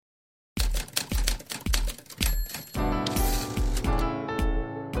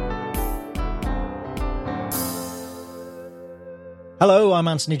Hello, I'm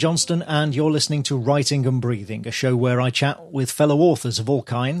Anthony Johnston, and you're listening to Writing and Breathing, a show where I chat with fellow authors of all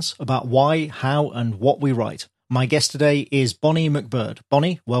kinds about why, how, and what we write. My guest today is Bonnie McBird.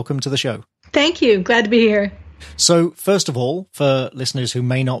 Bonnie, welcome to the show. Thank you. Glad to be here. So, first of all, for listeners who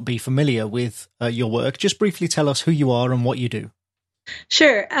may not be familiar with your work, just briefly tell us who you are and what you do.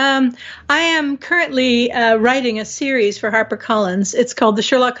 Sure. I am currently writing a series for HarperCollins. It's called the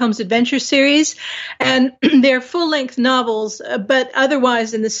Sherlock Holmes Adventure Series, and they're full-length novels, but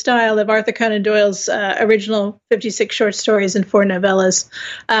otherwise in the style of Arthur Conan Doyle's original 56 short stories and 4 novellas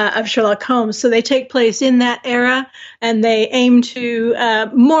of Sherlock Holmes. So they take place in that era, and they aim to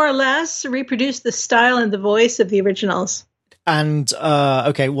more or less reproduce the style and the voice of the originals. And,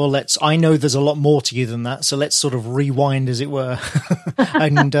 okay, well, I know there's a lot more to you than that, so let's sort of rewind, as it were,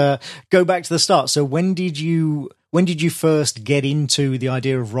 and go back to the start. So when did you first get into the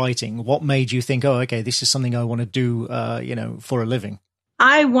idea of writing? What made you think, oh, okay, this is something I want to do, for a living?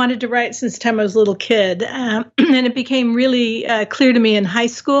 I wanted to write since the time I was a little kid, and it became really clear to me in high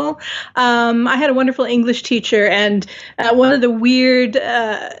school. I had a wonderful English teacher, and one of the weird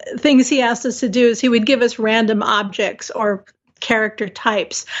things he asked us to do is he would give us random objects or character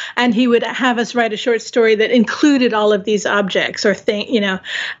types, and he would have us write a short story that included all of these objects or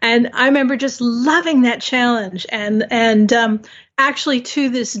and I remember just loving that challenge, and actually to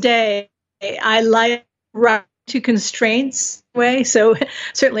this day, I like writing to constraints way. So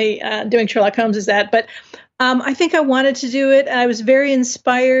certainly doing Sherlock Holmes is that, but I think I wanted to do it. I was very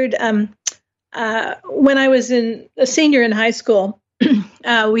inspired when I was a senior in high school.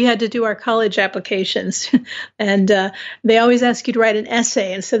 We had to do our college applications, and they always ask you to write an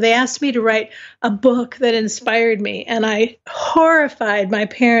essay. And so they asked me to write a book that inspired me. And I horrified my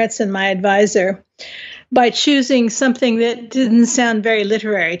parents and my advisor by choosing something that didn't sound very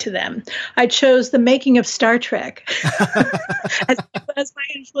literary to them. I chose The Making of Star Trek as my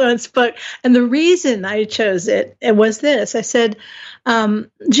influence book. And the reason I chose it was this. I said,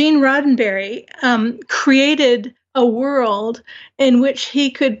 Gene Roddenberry created a world in which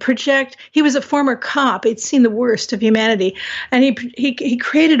he could project. He was a former cop. He'd seen the worst of humanity. And he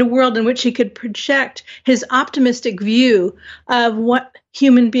created a world in which he could project his optimistic view of what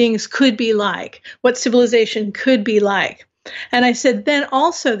human beings could be like, what civilization could be like. And I said, then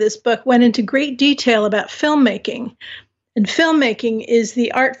also this book went into great detail about filmmaking. And filmmaking is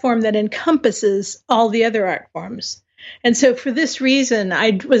the art form that encompasses all the other art forms. And so for this reason,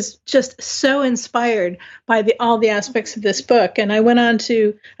 I was just so inspired by all the aspects of this book. And I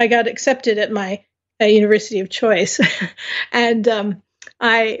got accepted at my university of choice. And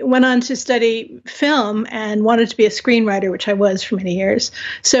I went on to study film and wanted to be a screenwriter, which I was for many years.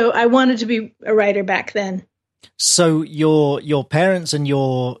 So I wanted to be a writer back then. So your parents and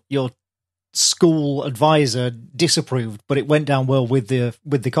your school advisor disapproved, but it went down well with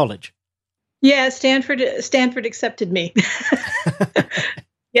the college. Yeah, Stanford accepted me.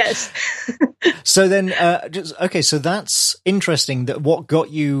 Yes. So then, so that's interesting. That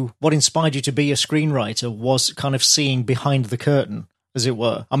what inspired you to be a screenwriter was kind of seeing behind the curtain, as it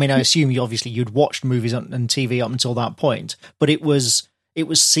were. I mean, I assume you'd watched movies and TV up until that point, but it was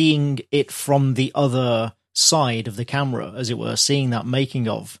seeing it from the other side of the camera, as it were, seeing that making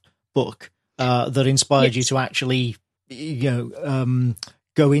of book that inspired you to actually,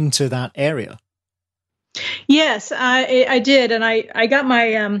 go into that area. Yes, I did, and I got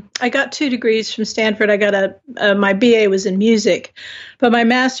I got 2 degrees from Stanford. I got my BA was in music, but my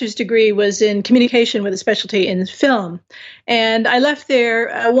master's degree was in communication with a specialty in film, and I left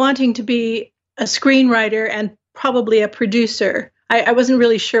there wanting to be a screenwriter and probably a producer. I wasn't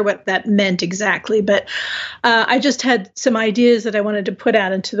really sure what that meant exactly, but I just had some ideas that I wanted to put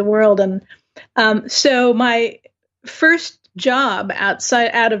out into the world, and so my first job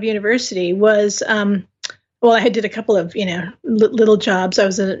out of university was I did a couple of little jobs. I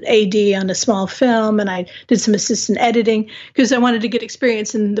was an AD on a small film, and I did some assistant editing because I wanted to get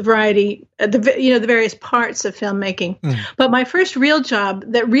experience in the variety, the various parts of filmmaking. But my first real job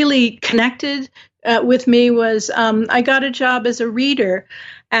that really connected with me was I got a job as a reader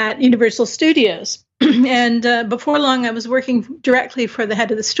at Universal Studios. And before long, I was working directly for the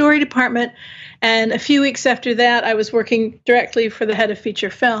head of the story department. And a few weeks after that, I was working directly for the head of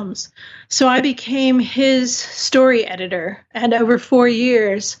feature films. So I became his story editor. And over 4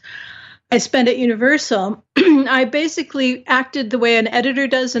 years, I spent at Universal, I basically acted the way an editor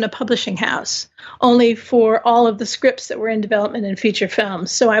does in a publishing house, only for all of the scripts that were in development in feature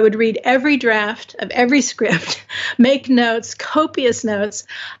films. So I would read every draft of every script, make notes, copious notes.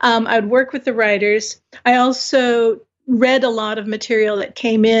 I would work with the writers. I also read a lot of material that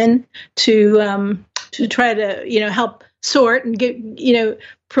came in to try to, help sort and get,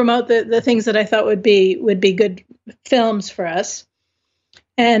 promote the things that I thought would be good films for us.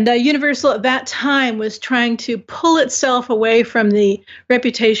 And Universal at that time was trying to pull itself away from the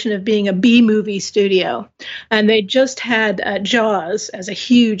reputation of being a B-movie studio. And they just had Jaws as a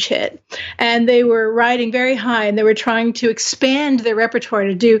huge hit. And they were riding very high, and they were trying to expand their repertoire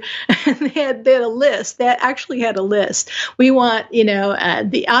to do. And they had a list. They actually had a list. We want,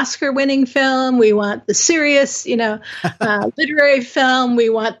 the Oscar-winning film. We want the serious, literary film. We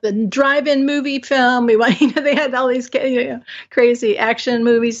want the drive-in movie film. We want, they had all these crazy action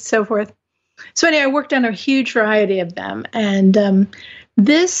movies and so forth. So anyway, I worked on a huge variety of them. And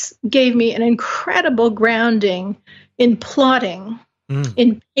this gave me an incredible grounding in plotting,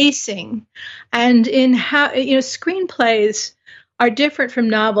 in pacing, and in how, screenplays are different from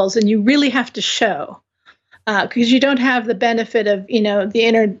novels, and you really have to show because you don't have the benefit of,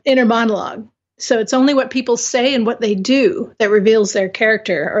 the inner monologue. So it's only what people say and what they do that reveals their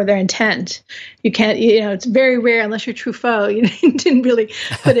character or their intent. You can't, it's very rare, unless you're Truffaut, you didn't really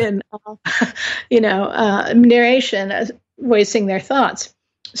put in, narration voicing their thoughts.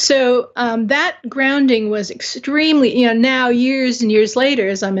 So that grounding was extremely, now years and years later,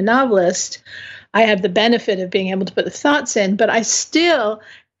 as I'm a novelist, I have the benefit of being able to put the thoughts in, but I still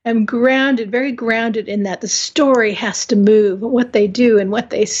am grounded, very grounded in that the story has to move, what they do and what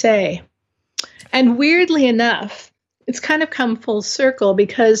they say. And weirdly enough, it's kind of come full circle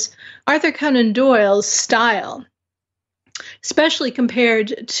because Arthur Conan Doyle's style, especially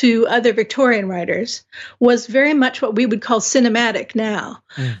compared to other Victorian writers, was very much what we would call cinematic now,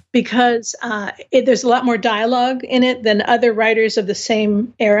 because there's a lot more dialogue in it than other writers of the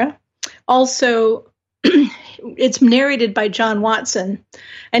same era. Also, it's narrated by John Watson,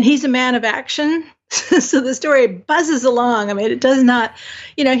 and he's a man of action. So the story buzzes along. I mean, it does not,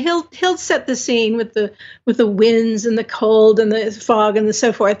 he'll set the scene with the winds and the cold and the fog and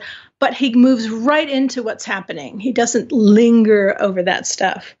so forth, but he moves right into what's happening. He doesn't linger over that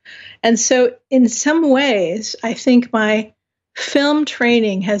stuff. And so in some ways, I think my film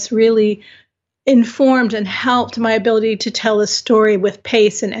training has really informed and helped my ability to tell a story with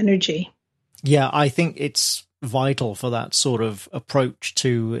pace and energy. Yeah, I think it's vital for that sort of approach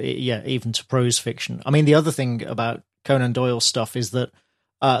to, even to prose fiction. I mean, the other thing about Conan Doyle stuff is that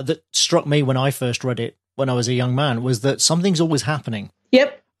that struck me when I first read it when I was a young man was that something's always happening.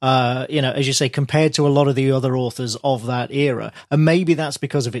 Yep. As you say, compared to a lot of the other authors of that era, and maybe that's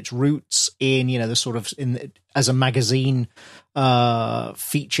because of its roots in, the sort of as a magazine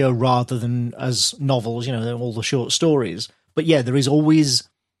feature rather than as novels, all the short stories. But yeah, there is always,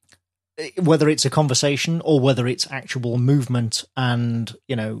 whether it's a conversation or whether it's actual movement and,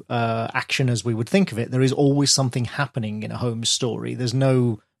 action as we would think of it, there is always something happening in a Holmes story. There's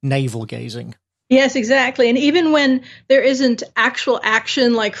no navel gazing. Yes, exactly. And even when there isn't actual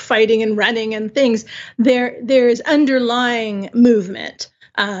action like fighting and running and things, there is underlying movement.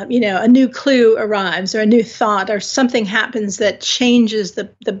 A new clue arrives or a new thought or something happens that changes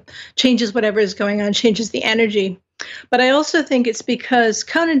changes whatever is going on, changes the energy. But I also think it's because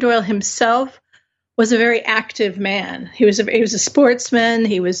Conan Doyle himself was a very active man. He was a sportsman.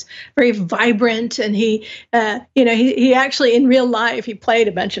 He was very vibrant, and he actually in real life he played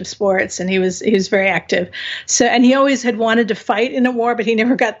a bunch of sports, and he was very active. So, and he always had wanted to fight in a war, but he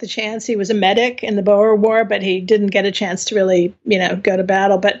never got the chance. He was a medic in the Boer War, but he didn't get a chance to really go to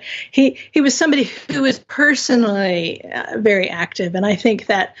battle. But he was somebody who was personally very active, and I think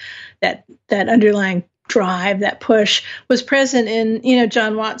that underlying drive, that push, was present in,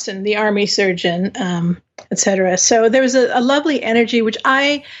 John Watson, the army surgeon, etc. So there was a lovely energy, which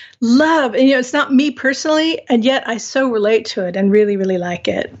I love. And, it's not me personally, and yet I so relate to it and really, really like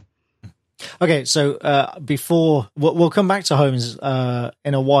it. Okay, so before we'll come back to Holmes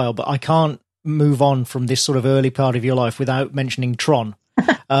in a while, but I can't move on from this sort of early part of your life without mentioning Tron.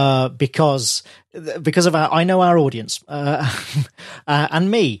 Because of I know our audience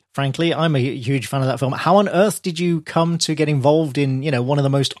and me, frankly, I'm a huge fan of that film. How on earth did you come to get involved in, one of the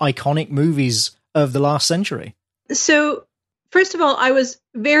most iconic movies of the last century? So, first of all, I was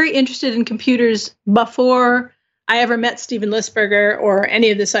very interested in computers before I ever met Steven Lisberger or any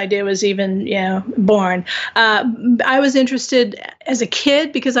of this idea was even, born. I was interested as a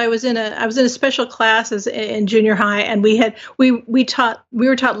kid because I was in a special class in junior high, and we were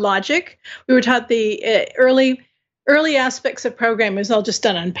taught logic. We were taught the early aspects of programming. It was all just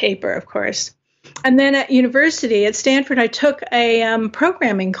done on paper, of course. And then at university at Stanford, I took a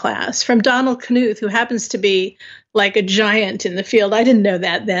programming class from Donald Knuth, who happens to be like a giant in the field. I didn't know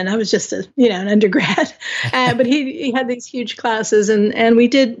that then. I was just an undergrad, but he had these huge classes, and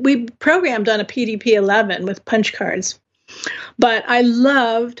we programmed on a PDP-11 with punch cards. But I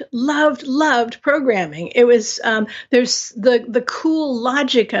loved programming. It was there's the cool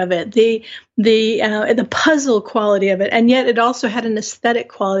logic of it, the puzzle quality of it, and yet it also had an aesthetic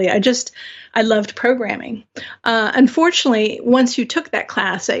quality. I loved programming. Unfortunately, once you took that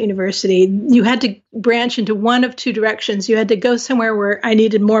class at university, you had to branch into one of two directions. You had to go somewhere where I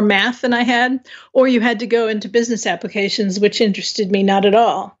needed more math than I had, or you had to go into business applications, which interested me not at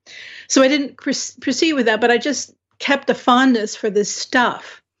all. So I didn't proceed with that, but I just kept a fondness for this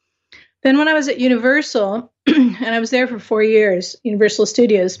stuff. Then when I was at Universal, and I was there for 4 years, Universal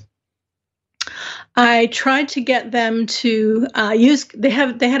Studios, I tried to get them to use. They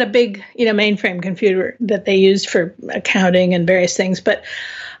had a big, mainframe computer that they used for accounting and various things. But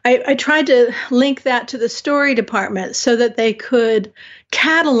I tried to link that to the story department so that they could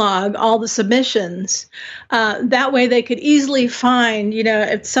catalog all the submissions. That way, they could easily find,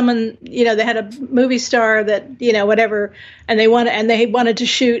 if someone, they had a movie star that, whatever, and they wanted to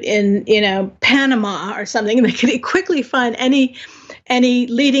shoot in, Panama or something. They could quickly find any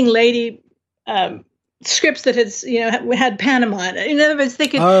leading lady scripts that had Panama in it. In other words, they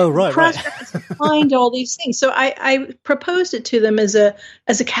could cross-reference and find all these things. So I proposed it to them as a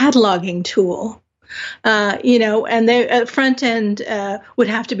cataloging tool, and the front end would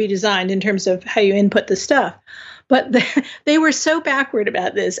have to be designed in terms of how you input the stuff. But they were so backward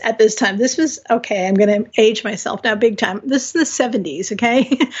about this at this time. This was, okay, I'm going to age myself now big time. This is the 70s,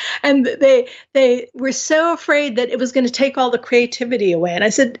 okay? And they were so afraid that it was going to take all the creativity away. And I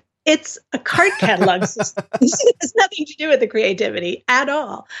said, it's a card catalog system. This has nothing to do with the creativity at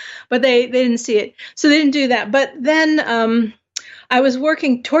all. But they didn't see it. So they didn't do that. But then I was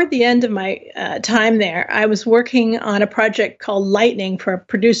working toward the end of my time there. I was working on a project called Lightning for a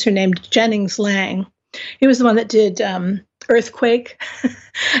producer named Jennings Lang. He was the one that did Earthquake.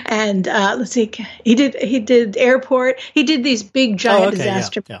 And let's see, he did Airport. He did these big, giant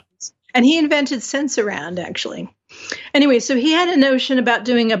disaster movies. And he invented Sensurround, actually. Anyway, so he had a notion about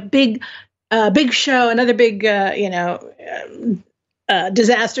doing a big show, another big,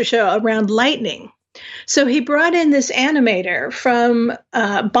 disaster show around lightning. So he brought in this animator from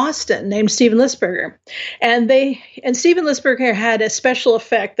Boston named Steven Lisberger, and Steven Lisberger had a special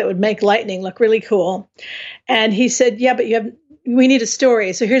effect that would make lightning look really cool. And he said, "Yeah, but we need a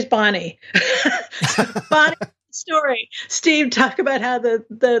story. So here's Bonnie." Bonnie. Story. Steve, talk about how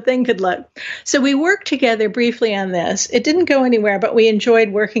the thing could look. So we worked together briefly on this. It didn't go anywhere, but we enjoyed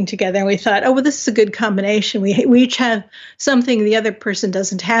working together. And we thought, oh, well, this is a good combination. We each have something the other person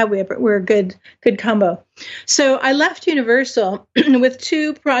doesn't have. We're a good combo. So I left Universal with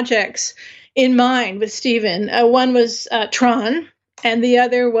two projects in mind with Steven. One was Tron, and the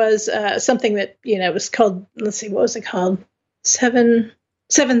other was something that, was called, let's see, what was it called?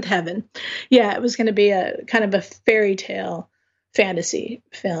 Seventh Heaven. Yeah, it was going to be a kind of a fairy tale fantasy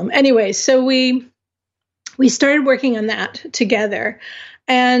film. Anyway, so we started working on that together.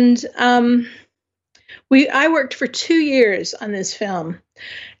 And I worked for 2 years on this film.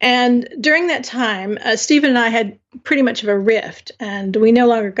 And during that time, Stephen and I had pretty much of a rift, and we no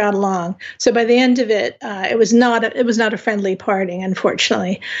longer got along. So by the end of it, it was not a friendly parting,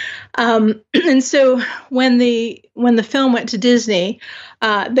 unfortunately. And so when the film went to Disney,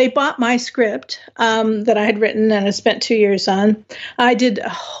 they bought my script that I had written and I spent 2 years on. I did a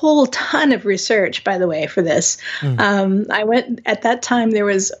whole ton of research, by the way, for this. I went, at that time, there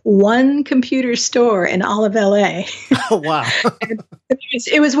was one computer store in all of LA. Oh, wow.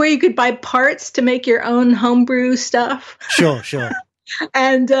 It was where you could buy parts to make your own homebrew stuff. Sure.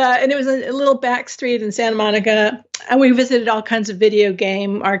 And it was a little back street in Santa Monica, and we visited all kinds of video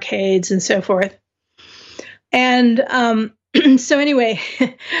game arcades and so forth. And so anyway,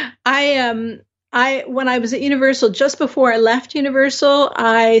 when I was at Universal, just before I left Universal,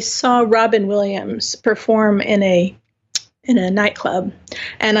 I saw Robin Williams perform in a nightclub,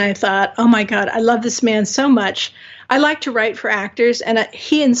 and I thought, oh my God, I love this man so much. I like to write for actors, and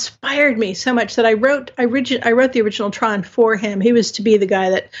he inspired me so much that I wrote the original Tron for him. He was to be the guy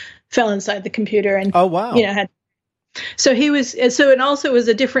that fell inside the computer, and oh wow, so he was. So it also was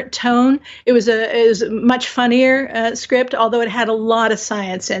a different tone. It was a much funnier script, although it had a lot of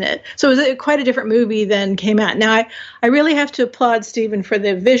science in it. So it was quite a different movie than came out. Now I really have to applaud Stephen for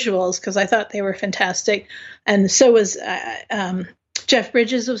the visuals because I thought they were fantastic, and so was. Jeff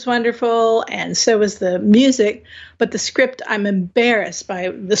Bridges was wonderful, and so was the music. But the script, I'm embarrassed by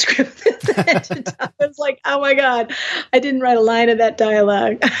the script. I was like, oh my God, I didn't write a line of that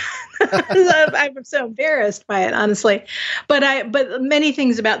dialogue. I'm so embarrassed by it, honestly. But many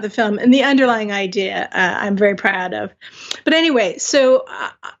things about the film and the underlying idea, I'm very proud of. But anyway, so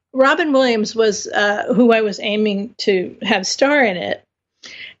Robin Williams was who I was aiming to have star in it.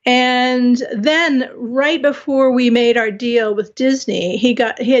 And then right before we made our deal with Disney, he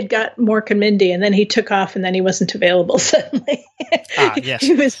had got Mork and Mindy, and then he took off, and then he wasn't available suddenly. Yes.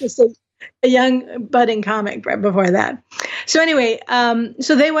 He was just a young budding comic right before that. So anyway,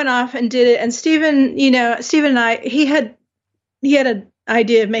 so they went off and did it. And Steven and I, he had an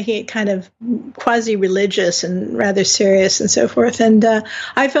idea of making it kind of quasi-religious and rather serious and so forth. And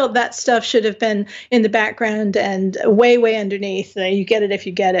I felt that stuff should have been in the background and way, way underneath. You get it if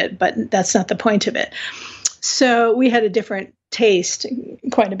you get it, but that's not the point of it. So we had a different taste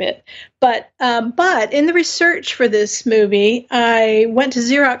quite a bit. But in the research for this movie, I went to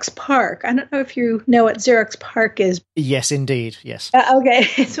Xerox PARC. I don't know if you know what Xerox PARC is. Yes, indeed. Yes. Okay.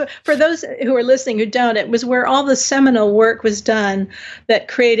 So for those who are listening who don't, it was where all the seminal work was done that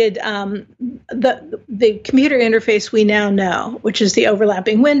created the computer interface we now know, which is the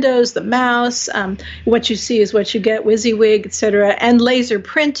overlapping windows, the mouse, what you see is what you get, WYSIWYG, etc., and laser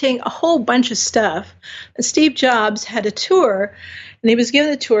printing, a whole bunch of stuff. And Steve Jobs had a tour, and he was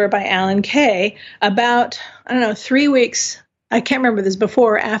given a tour by Alan Kay about, 3 weeks. I can't remember this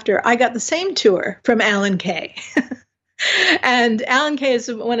before or after. I got the same tour from Alan Kay. And Alan Kay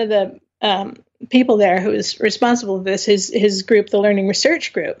is one of the people there who is responsible for this. His group, the Learning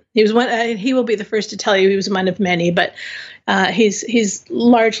Research Group. He was one. He will be the first to tell you he was one of many, but he's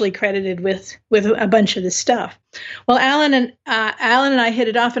largely credited with a bunch of this stuff. Well, Alan and I hit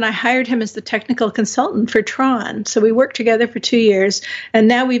it off, and I hired him as the technical consultant for Tron. So we worked together for 2 years, and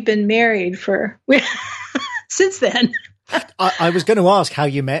now we've been married since then. I was going to ask how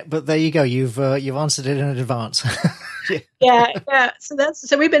you met, but there you go. You've answered it in advance. Yeah.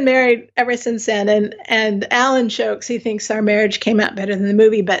 So we've been married ever since then. And Alan jokes he thinks our marriage came out better than the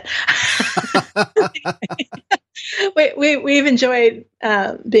movie, but we've enjoyed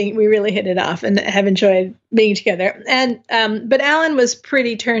we really hit it off and have enjoyed being together. And but Alan was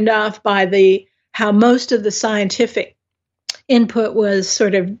pretty turned off by how most of the scientific input was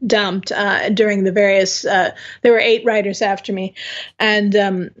sort of dumped during the various. There were 8 writers after me,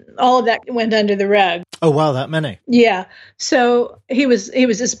 and all of that went under the rug. Oh wow, that many! Yeah, so he was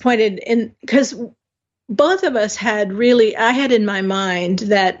disappointed because both of us had really. I had in my mind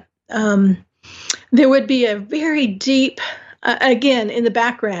that there would be a very deep. Again, in the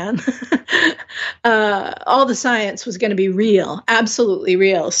background, all the science was going to be real, absolutely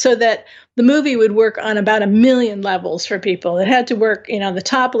real, so that the movie would work on about 1 million levels for people. It had to work, the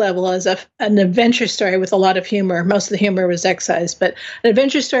top level as an adventure story with a lot of humor. Most of the humor was excised, but an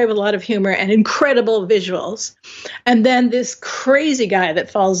adventure story with a lot of humor and incredible visuals. And then this crazy guy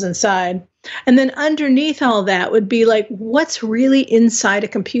that falls inside. And then underneath all that would be like, what's really inside a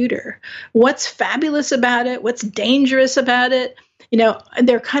computer? What's fabulous about it? What's dangerous about it?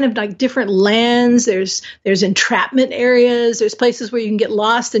 They're kind of like different lands. There's entrapment areas. There's places where you can get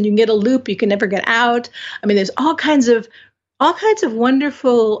lost and you can get a loop you can never get out. I mean, there's all kinds of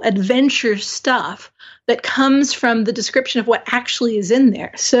wonderful adventure stuff that comes from the description of what actually is in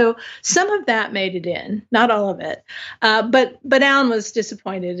there. So some of that made it in, not all of it. But Alan was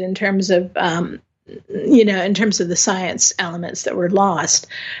disappointed in terms of in terms of the science elements that were lost,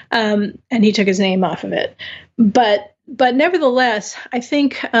 and he took his name off of it. But nevertheless, I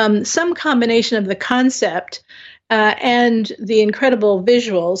think some combination of the concept and the incredible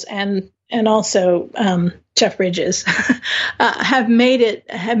visuals and also Jeff Bridges have made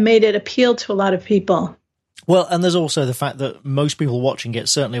it appeal to a lot of people. Well, and there's also the fact that most people watching it,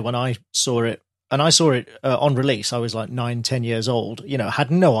 certainly when I saw it, and I saw it on release, I was like 9-10 years old,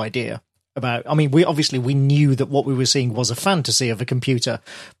 had no idea about, we knew that what we were seeing was a fantasy of a computer,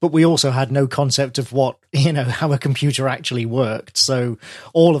 but we also had no concept of what, how a computer actually worked. So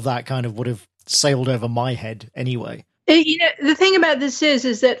all of that kind of would have sailed over my head anyway. The thing about this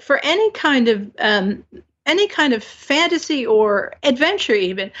is that for any kind of fantasy or adventure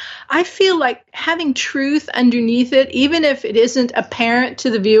even, I feel like having truth underneath it, even if it isn't apparent to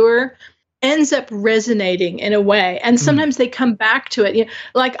the viewer, ends up resonating in a way. And sometimes they come back to it.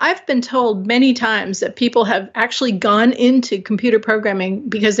 Like I've been told many times that people have actually gone into computer programming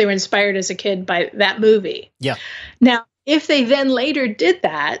because they were inspired as a kid by that movie. Yeah. Now, if they then later did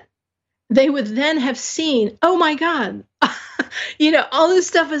that, they would then have seen, oh my God, all this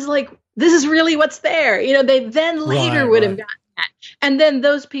stuff is like, this is really what's there. They then later would have gotten And then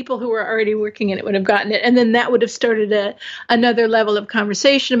those people who were already working in it would have gotten it. And then that would have started another level of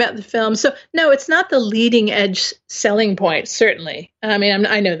conversation about the film. So, no, it's not the leading edge selling point, certainly. I mean,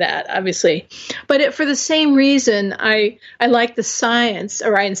 I know that, obviously. But for the same reason, I like the science,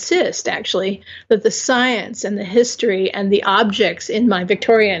 or I insist, actually, that the science and the history and the objects in my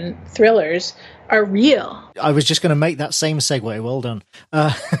Victorian thrillers are real. I was just going to make that same segue. Well done.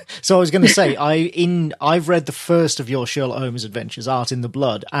 So I was going to say, I've read the first of your Sherlock Holmes adventures, Art in the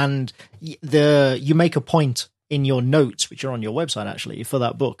Blood, and you make a point in your notes, which are on your website actually, for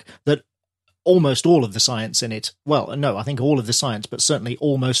that book, that almost all of the science in it, well, no, I think all of the science, but certainly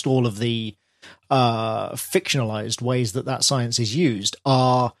almost all of the fictionalized ways that science is used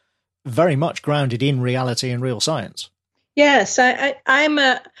are very much grounded in reality and real science. Yes, I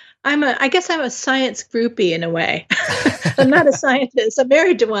guess I'm a science groupie in a way. I'm not a scientist. I'm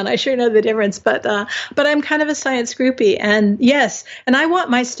married to one. I sure know the difference, but I'm kind of a science groupie. And yes, and I want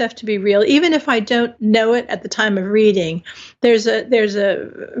my stuff to be real, even if I don't know it at the time of reading. There's a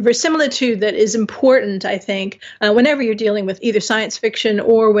verisimilitude that is important, I think, whenever you're dealing with either science fiction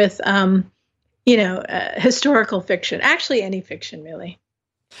or with, historical fiction. Actually, any fiction, really.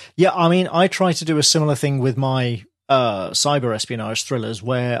 Yeah, I mean, I try to do a similar thing with my cyber espionage thrillers,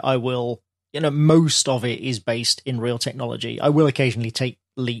 where I will, most of it is based in real technology. I will occasionally take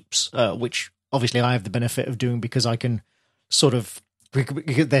leaps, which obviously I have the benefit of doing because I can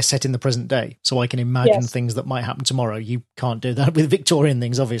they're set in the present day, so I can imagine things that might happen tomorrow. You can't do that with Victorian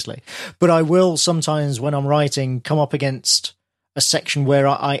things, obviously. But I will sometimes, when I'm writing, come up against a section where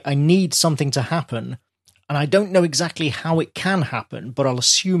I need something to happen, and I don't know exactly how it can happen, but I'll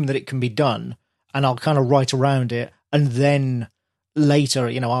assume that it can be done, and I'll kind of write around it. And then later,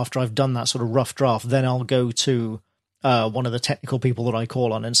 after I've done that sort of rough draft, then I'll go to one of the technical people that I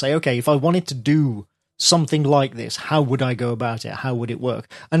call on and say, okay, if I wanted to do something like this, how would I go about it? How would it work?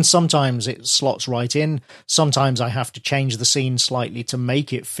 And sometimes it slots right in. Sometimes I have to change the scene slightly to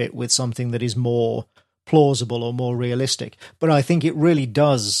make it fit with something that is more plausible or more realistic. But I think it really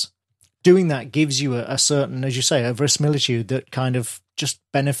does. Doing that gives you a certain, as you say, a verisimilitude that kind of just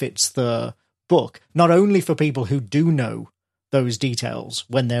benefits the book, not only for people who do know those details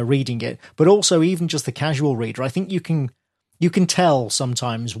when they're reading it, but also even just the casual reader. I think you can tell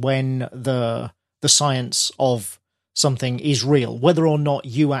sometimes when the science of something is real, whether or not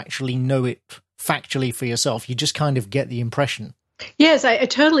you actually know it factually for yourself. You just kind of get the impression. Yes, I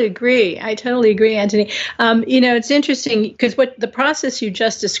totally agree. Anthony. It's interesting because what the process you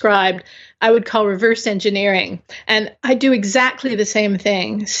just described, I would call reverse engineering. And I do exactly the same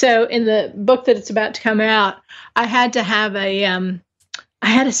thing. So in the book that it's about to come out, I had to have I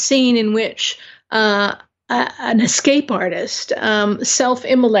had a scene in which an escape artist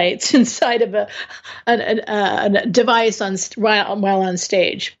self-immolates inside of a device while on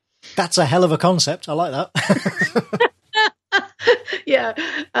stage. That's a hell of a concept. I like that. Yeah.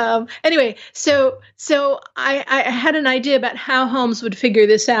 Anyway, so I had an idea about how Holmes would figure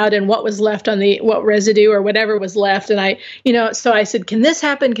this out and what was left on what residue or whatever was left. And so I said, can this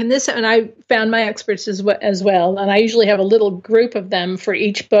happen? Can this happen? And I found my experts as well. And I usually have a little group of them for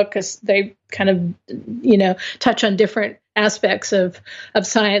each book because they kind of, touch on different aspects of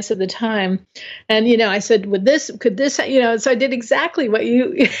science at the time. And, I said, could this, so I did exactly what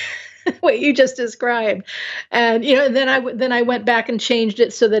you what you just described. And, then I went back and changed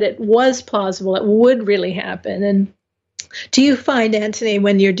it so that it was plausible. It would really happen. And do you find, Anthony,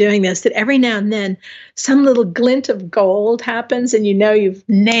 when you're doing this, that every now and then some little glint of gold happens and you've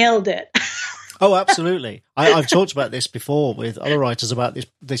nailed it? Oh, absolutely. I've talked about this before with other writers about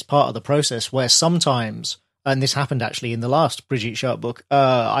this part of the process where sometimes, and this happened actually in the last Brigitte Sharp book,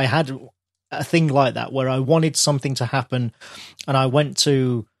 I had a thing like that where I wanted something to happen and I went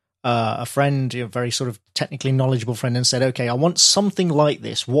to a friend, a very sort of technically knowledgeable friend, and said, okay, I want something like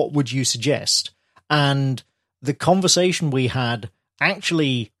this. What would you suggest? And the conversation we had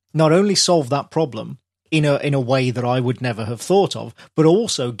actually not only solved that problem in a way that I would never have thought of, but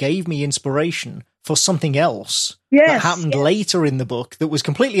also gave me inspiration for something else that happened later in the book that was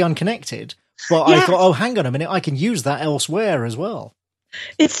completely unconnected. But I thought, oh, hang on a minute, I can use that elsewhere as well.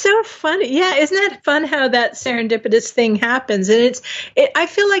 It's so funny. Yeah, isn't that fun how that serendipitous thing happens? And I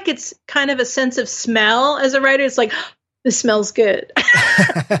feel like it's kind of a sense of smell as a writer. It's like, this smells good.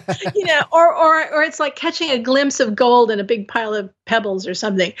 Or it's like catching a glimpse of gold in a big pile of pebbles or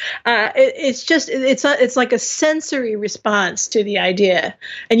something. It's like a sensory response to the idea.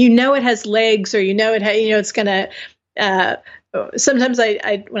 And it has legs, or it's going to sometimes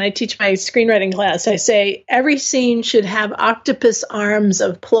when I teach my screenwriting class, I say every scene should have octopus arms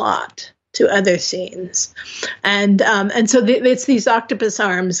of plot. to other scenes. And so it's these octopus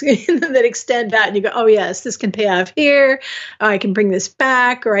arms that extend out, and you go, oh yes, this can pay off here, or I can bring this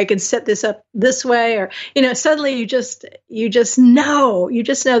back, or I can set this up this way, or, suddenly you just know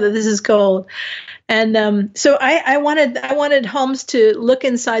that this is gold. And so I wanted Holmes to look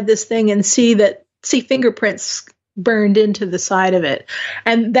inside this thing and see fingerprints burned into the side of it,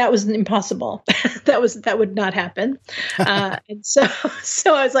 and that was impossible. that would not happen. And so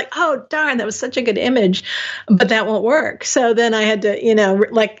I was like, oh darn, that was such a good image, but that won't work. So then I had to,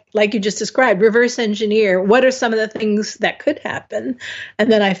 like you just described, reverse engineer. What are some of the things that could happen? And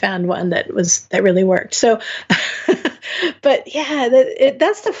then I found one that really worked. So, but yeah,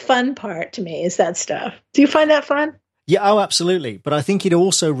 that's the fun part to me, is that stuff. Do you find that fun? Yeah, oh, absolutely. But I think it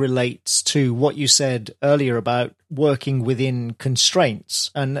also relates to what you said earlier about working within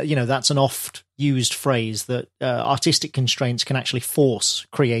constraints. And, that's an oft used phrase, that artistic constraints can actually force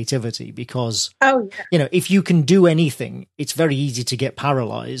creativity, because, if you can do anything, it's very easy to get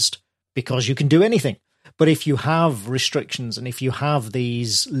paralyzed because you can do anything. But if you have restrictions, and if you have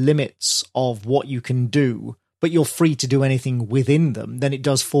these limits of what you can do, but you're free to do anything within them, then it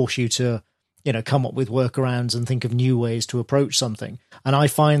does force you to come up with workarounds and think of new ways to approach something. And I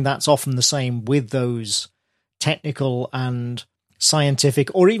find that's often the same with those technical and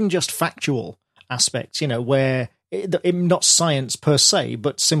scientific, or even just factual aspects, where not science per se,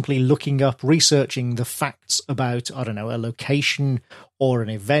 but simply looking up, researching the facts about, I don't know, a location or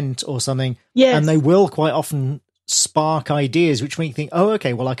an event or something. Yes. And they will quite often spark ideas which make you think, oh,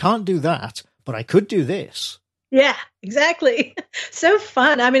 okay, well, I can't do that, but I could do this. Yeah, exactly. So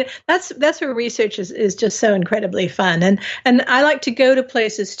fun. I mean, that's where research is just so incredibly fun. And I like to go to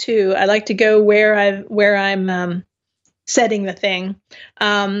places too. I like to go where I'm setting the thing.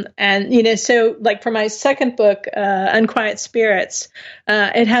 And so like for my second book, Unquiet Spirits,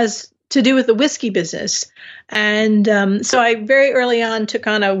 it has to do with the whiskey business. And so I very early on took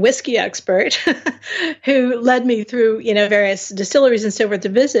on a whiskey expert who led me through, various distilleries and so forth to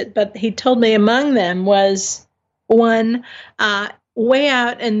visit. But he told me among them was one way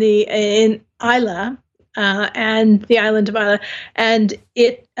out in Islay, and the island of Islay, and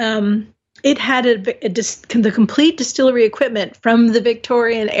it had the complete distillery equipment from the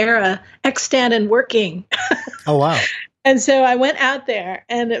Victorian era extant and working. Oh wow! And so I went out there,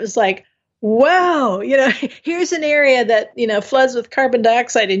 and it was like, wow, here's an area that, floods with carbon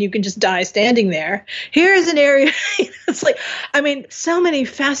dioxide and you can just die standing there. Here's an area, it's like, so many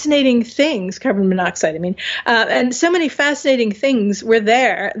fascinating things, carbon monoxide, and so many fascinating things were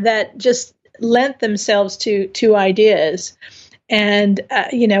there that just lent themselves to ideas. And,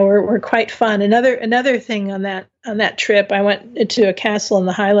 were quite fun. Another thing on that trip, I went to a castle in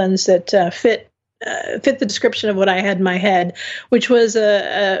the Highlands that fit the description of what I had in my head, which was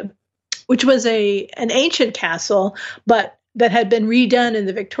an ancient castle, but that had been redone in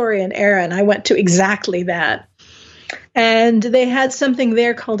the Victorian era. And I went to exactly that. And they had something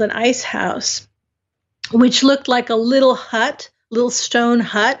there called an ice house, which looked like a little stone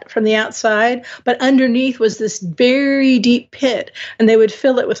hut from the outside, but underneath was this very deep pit, and they would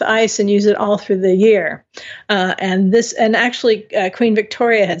fill it with ice and use it all through the year. And actually Queen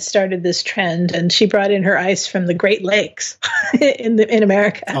Victoria had started this trend, and she brought in her ice from the Great Lakes in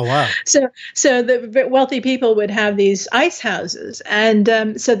America. Oh wow! So the wealthy people would have these ice houses,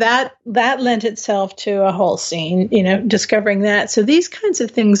 and so that lent itself to a whole scene. Discovering that. So these kinds of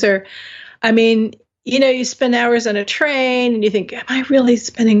things are, you spend hours on a train and you think, am I really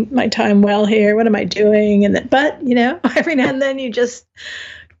spending my time well here? What am I doing? But every now and then you just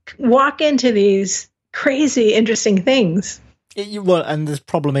walk into these crazy, interesting things. And the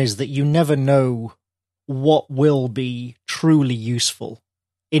problem is that you never know what will be truly useful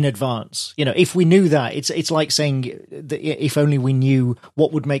in advance. If we knew that, it's like saying that if only we knew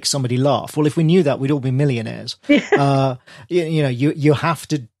what would make somebody laugh. Well, if we knew that, we'd all be millionaires. Yeah. You have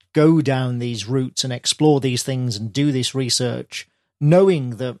to go down these routes and explore these things and do this research,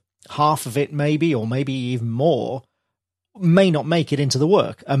 knowing that half of it maybe, or maybe even more, may not make it into the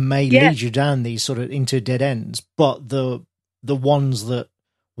work and may lead you down these sort of into dead ends. But the ones that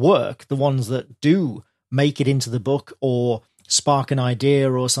work, the ones that do make it into the book or spark an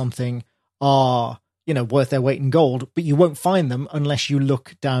idea or something, are worth their weight in gold, but you won't find them unless you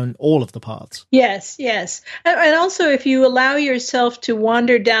look down all of the paths. Yes. And also if you allow yourself to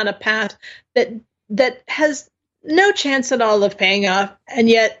wander down a path that has no chance at all of paying off, and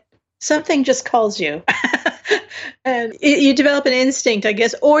yet something just calls you. And you develop an instinct, I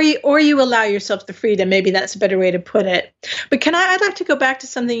guess, or you allow yourself the freedom. Maybe that's a better way to put it. But I'd like to go back to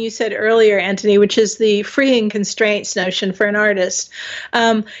something you said earlier, Anthony, which is the freeing constraints notion for an artist.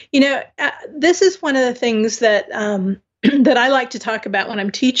 This is one of the things that that I like to talk about when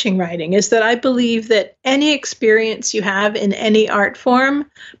I'm teaching writing, is that I believe that any experience you have in any art form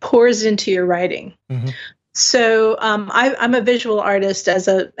pours into your writing. Mm-hmm. So I'm a visual artist as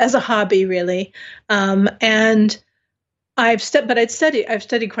a hobby, really, and I've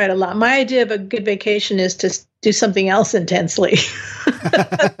studied quite a lot. My idea of a good vacation is to do something else intensely.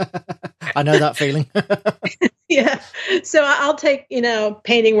 I know that feeling. Yeah. So I'll take,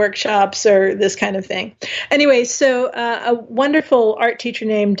 painting workshops or this kind of thing. Anyway, so a wonderful art teacher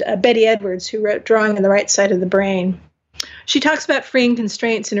named Betty Edwards, who wrote Drawing on the Right Side of the Brain, she talks about freeing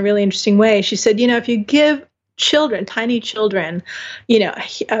constraints in a really interesting way. She said, if you give tiny children,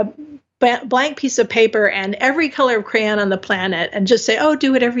 a blank piece of paper and every color of crayon on the planet and just say, oh,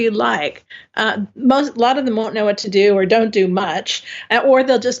 do whatever you like. A lot of them won't know what to do or don't do much, or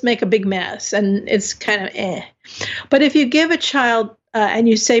they'll just make a big mess, and it's kind of eh. But if you give a child and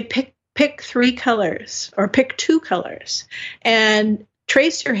you say, pick 3 colors or pick 2 colors and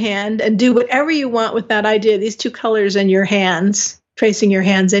trace your hand and do whatever you want with that idea, these 2 colors in your hands, tracing your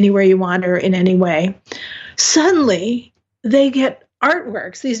hands anywhere you want or in any way, suddenly they get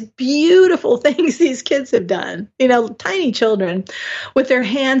artworks, these beautiful things these kids have done, tiny children with their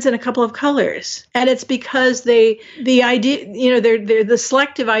hands in a couple of colors. And it's because the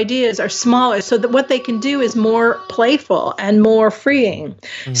selective ideas are smaller, so that what they can do is more playful and more freeing.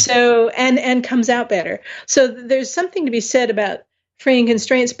 So, and comes out better. So there's something to be said about freeing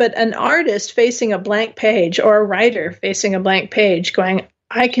constraints, but an artist facing a blank page, or a writer facing a blank page going,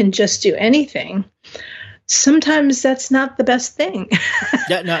 I can just do anything, sometimes that's not the best thing.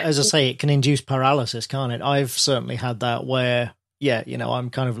 Yeah, no, as I say, it can induce paralysis, can't it? I've certainly had that where,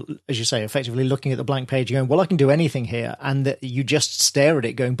 I'm kind of, as you say, effectively looking at the blank page going, well, I can do anything here. And that you just stare at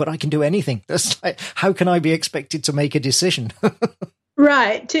it going, but I can do anything. That's like, how can I be expected to make a decision?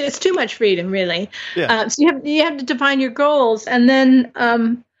 Right. It's too much freedom, really. Yeah. So you have to define your goals. And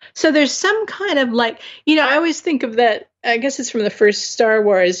then, so there's some kind of I always think of that, I guess it's from the first Star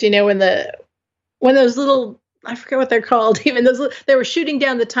Wars, when those little, I forget what they're called, even they were shooting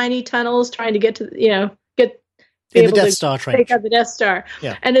down the tiny tunnels trying to get to, in the Death Star trench. Take out the Death Star.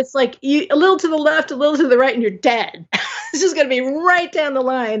 Yeah. And it's like a little to the left, a little to the right, and you're dead. It's just going to be right down the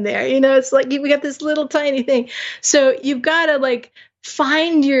line there. It's like we got this little tiny thing. So you've got to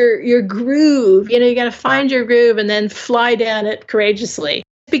find your groove. You got to find your groove and then fly down it courageously.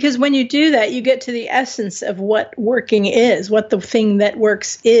 Because when you do that, you get to the essence of what working is, what the thing that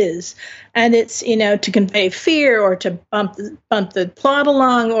works is. And it's, to convey fear or to bump the plot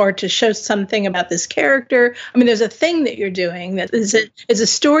along or to show something about this character. I mean, there's a thing that you're doing that is a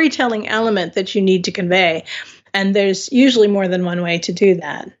storytelling element that you need to convey. And there's usually more than one way to do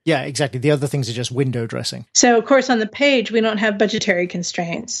that. Yeah, exactly. The other things are just window dressing. So, of course, on the page, we don't have budgetary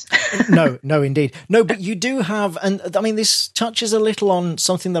constraints. No, indeed. No, but you do have, and I mean, this touches a little on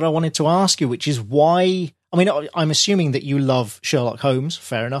something that I wanted to ask you, which is why, I mean, I'm assuming that you love Sherlock Holmes.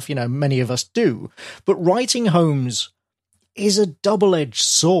 Fair enough. Many of us do. But writing Holmes is a double-edged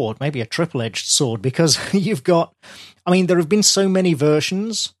sword, maybe a triple-edged sword, because you've got, I mean, there have been so many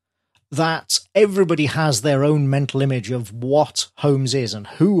versions that everybody has their own mental image of what Holmes is and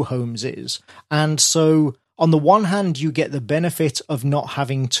who Holmes is. And so on the one hand, you get the benefit of not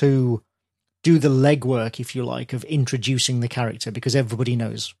having to do the legwork, if you like, of introducing the character because everybody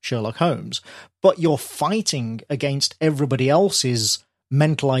knows Sherlock Holmes, but you're fighting against everybody else's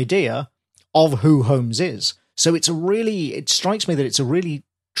mental idea of who Holmes is. So it strikes me that it's a really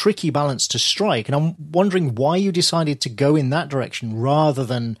tricky balance to strike. And I'm wondering why you decided to go in that direction rather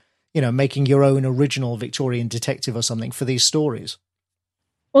than making your own original Victorian detective or something for these stories.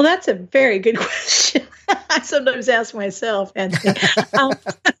 Well, that's a very good question. I sometimes ask myself, Anthony,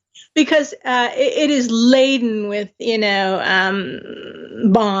 because it is laden with, bombs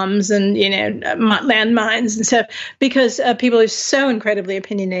and, landmines and stuff, because people are so incredibly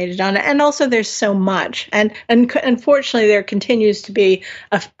opinionated on it. And also there's so much. And unfortunately, there continues to be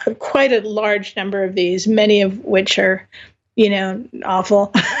quite a large number of these, many of which are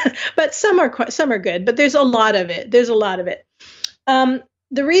awful, but some are good, but there's a lot of it.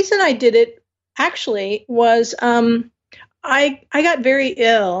 The reason I did it actually was, I got very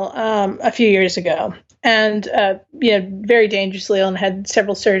ill, a few years ago and, very dangerously ill and had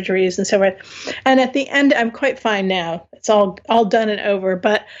several surgeries and so forth. And at the end, I'm quite fine now. It's all done and over.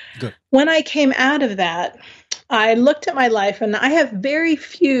 But good. When I came out of that, I looked at my life and I have very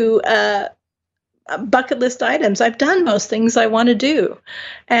few, bucket list items. I've done most things I want to do.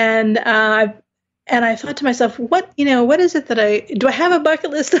 And I thought to myself, what is it that do I have a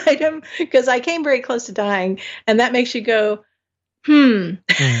bucket list item? Because I came very close to dying, and that makes you go,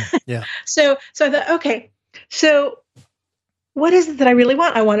 yeah. So I thought, okay, so what is it that I really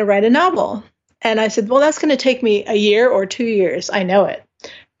want? I want to write a novel. And I said, well, that's going to take me a year or 2 years. I know it,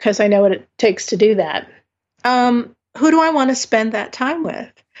 because I know what it takes to do that. Who do I want to spend that time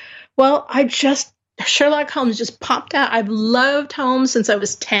with? Well, Sherlock Holmes just popped out. I've loved Holmes since I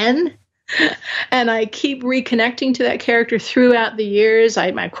was 10. And I keep reconnecting to that character throughout the years.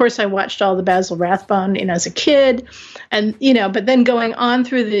 Of course, I watched all the Basil Rathbone, as a kid, and but then going on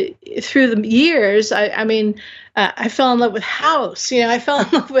through the years, I fell in love with House. I fell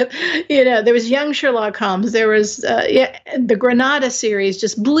in love with, there was young Sherlock Holmes. There was the Granada series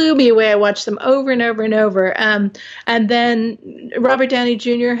just blew me away. I watched them over and over and over. And then Robert Downey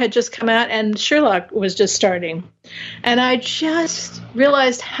Jr. had just come out, and Sherlock was just starting. And I just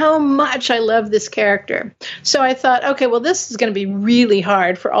realized how much I love this character. So I thought, okay, well, this is going to be really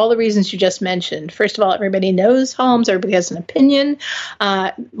hard for all the reasons you just mentioned. First of all, everybody knows Holmes. Everybody has an opinion.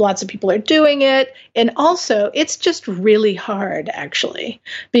 Lots of people are doing it. And also, it's just really hard, actually,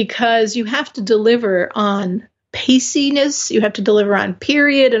 because you have to deliver on paciness, you have to deliver on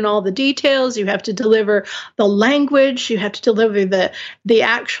period and all the details, you have to deliver the language, you have to deliver the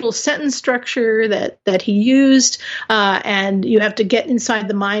actual sentence structure that he used, and you have to get inside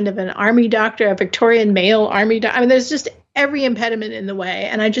the mind of an army doctor, a Victorian male army doctor. There's just every impediment in the way.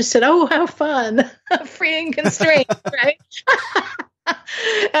 And I just said, oh, how fun, free and constrained, right?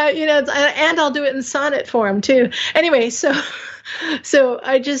 And I'll do it in sonnet form too. Anyway, so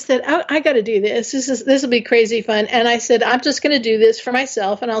I just said, I got to do this. This will be crazy fun. And I said, I'm just going to do this for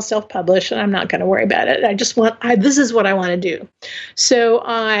myself, and I'll self-publish, and I'm not going to worry about it. This is what I want to do. So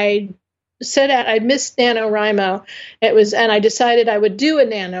I set out. I missed NaNoWriMo. And I decided I would do a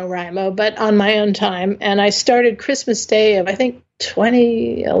NaNoWriMo, but on my own time. And I started Christmas Day of, I think,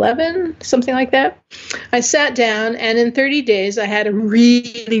 2011, something like that. I sat down, and in 30 days, I had a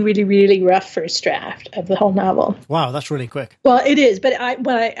really, really, really rough first draft of the whole novel. Wow, that's really quick. Well, it is, but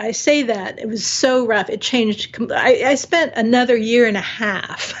when I say that, it was so rough. It changed. I spent another year and a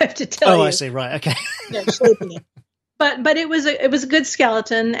half, I have to tell you. Oh, I see. Right. Okay. Shaping it. But it was a good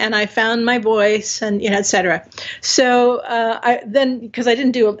skeleton, and I found my voice, and et cetera. So because I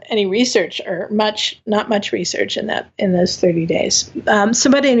didn't do any research or not much research in those 30 days.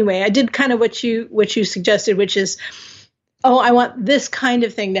 But anyway, I did kind of what you suggested, which is, I want this kind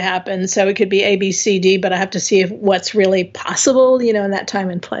of thing to happen. So it could be A, B, C, D, but I have to see what's really possible, in that time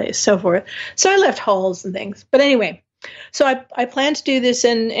and place, so forth. So I left holes and things. But anyway. So I plan to do this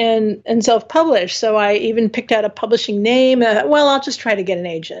and self-publish. So I even picked out a publishing name. I'll just try to get an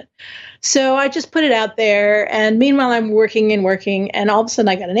agent. So I just put it out there. And meanwhile, I'm working, and all of a sudden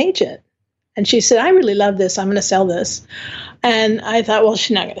I got an agent. And she said, I really love this. I'm going to sell this. And I thought, well,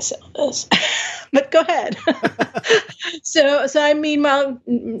 she's not going to sell this. But go ahead. So I meanwhile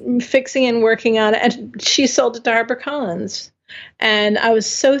fixing and working on it. And she sold it to HarperCollins. And I was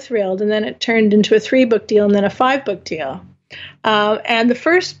so thrilled. And then it turned into a 3-book deal and then a 5-book deal. And the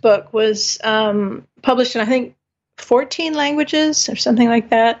first book was published in, I think, 14 languages or something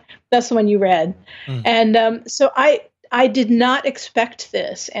like that. That's the one you read. Mm. And so I did not expect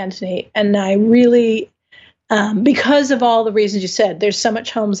this, Anthony. And I really, because of all the reasons you said, there's so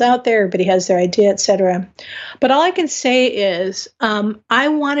much Holmes out there, everybody has their idea, et cetera. But all I can say is I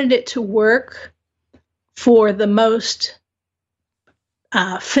wanted it to work for the most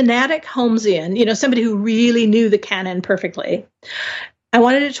fanatic Holmesian, somebody who really knew the canon perfectly. I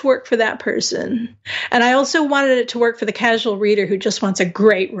wanted it to work for that person. And I also wanted it to work for the casual reader who just wants a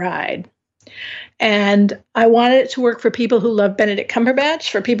great ride. And I wanted it to work for people who love Benedict Cumberbatch,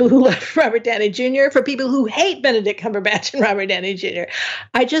 for people who love Robert Downey Jr., for people who hate Benedict Cumberbatch and Robert Downey Jr.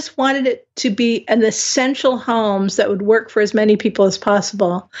 I just wanted it to be an essential Holmes that would work for as many people as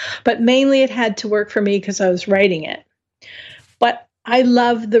possible. But mainly it had to work for me because I was writing it. But I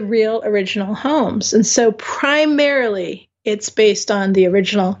love the real original Holmes. And so primarily it's based on the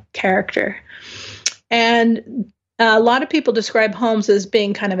original character. And a lot of people describe Holmes as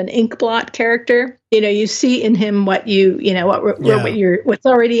being kind of an inkblot character. You see in him what's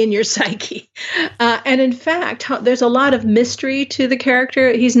already in your psyche. And in fact, there's a lot of mystery to the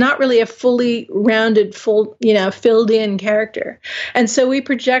character. He's not really a fully rounded, filled in character. And so we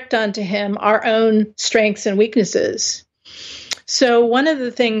project onto him our own strengths and weaknesses. So one of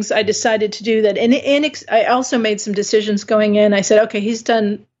the things I decided to do I also made some decisions going in. I said, okay, he's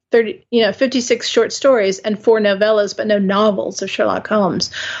done 56 short stories and 4 novellas, but no novels of Sherlock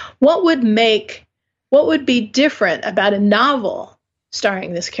Holmes. What would make what would be different about a novel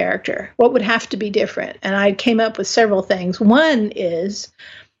starring this character? What would have to be different? And I came up with several things. One is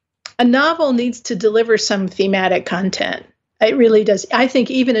a novel needs to deliver some thematic content. It really does. I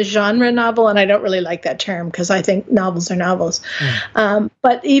think even a genre novel, and I don't really like that term because I think novels are novels,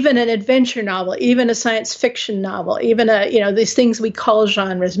 but even an adventure novel, even a science fiction novel, even these things we call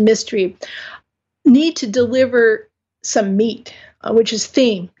genres, mystery, need to deliver some meat, which is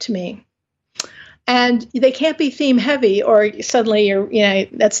theme to me. And they can't be theme heavy, or suddenly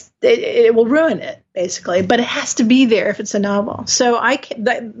it will ruin it, basically. But it has to be there if it's a novel. So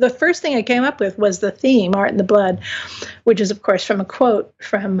the first thing I came up with was the theme, Art in the Blood, which is, of course, from a quote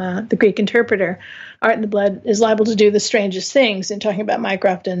from the Greek interpreter. Art in the Blood is liable to do the strangest things, in talking about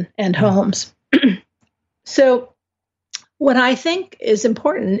Mycroft and Holmes. So what I think is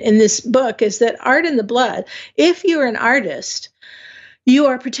important in this book is that Art in the Blood, if you're an artist, you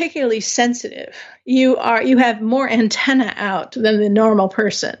are particularly sensitive. You have more antenna out than the normal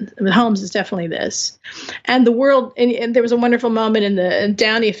person. I mean, Holmes is definitely this. And the world, and there was a wonderful moment in the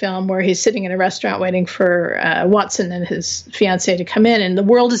Downey film where he's sitting in a restaurant waiting for Watson and his fiancée to come in, and the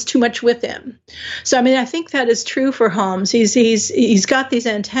world is too much with him. So, I mean, I think that is true for Holmes. He's got these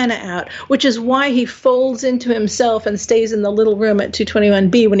antenna out, which is why he folds into himself and stays in the little room at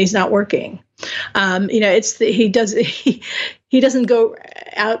 221B when he's not working. He doesn't go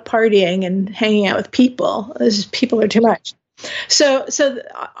out partying and hanging out with people. People are too much. So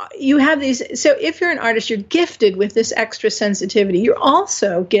you have these. So if you're an artist, you're gifted with this extra sensitivity. You're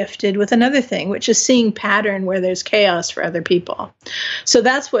also gifted with another thing, which is seeing pattern where there's chaos for other people. So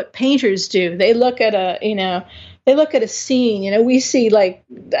that's what painters do. They look at a scene. We see like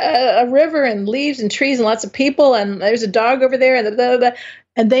a river and leaves and trees and lots of people, and there's a dog over there, and blah, blah, blah,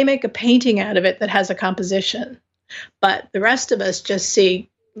 and they make a painting out of it that has a composition. But the rest of us just see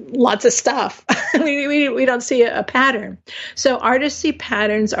lots of stuff. we don't see a pattern. So artists see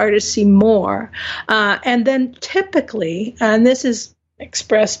patterns, artists see more. And then typically, and this is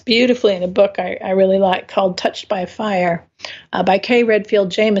expressed beautifully in a book I really like called Touched by Fire by Kay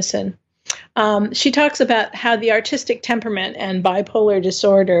Redfield Jamison. She talks about how the artistic temperament and bipolar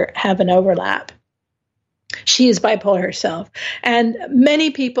disorder have an overlap. She is bipolar herself. And many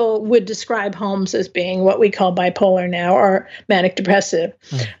people would describe Holmes as being what we call bipolar now, or manic depressive.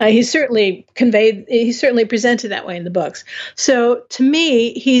 He certainly presented that way in the books. So to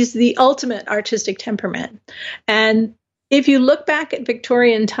me, he's the ultimate artistic temperament. And if you look back at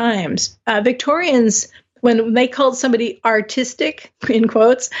Victorian times, Victorians, when they called somebody artistic, in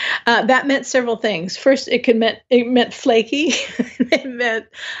quotes, that meant several things. First, it meant flaky. it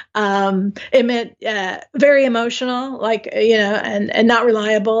meant very emotional, and not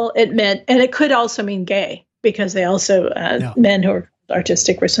reliable. And it could also mean gay, because they also men who were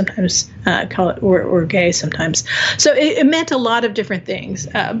artistic were sometimes were gay sometimes. So it meant a lot of different things,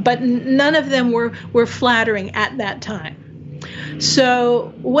 but none of them were flattering at that time.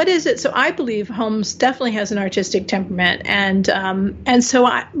 So what is it? So I believe Holmes definitely has an artistic temperament, and so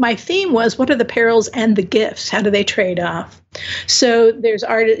my theme was, what are the perils and the gifts? How do they trade off? So there's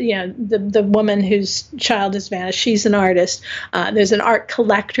art. The woman whose child has vanished. She's an artist. There's an art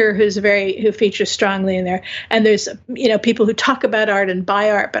collector who features strongly in there, and there's people who talk about art and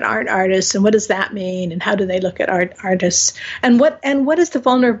buy art but aren't artists. And what does that mean? And how do they look at artists? And what is the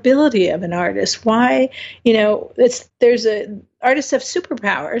vulnerability of an artist? Why artists have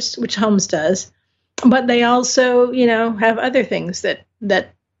superpowers, which Holmes does, but they also have other things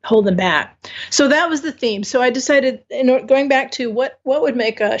that hold them back. So that was the theme. So I decided, going back to what would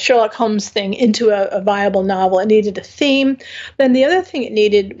make a Sherlock Holmes thing into a viable novel, it needed a theme. Then the other thing it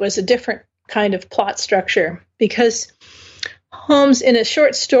needed was a different kind of plot structure, because Holmes, in a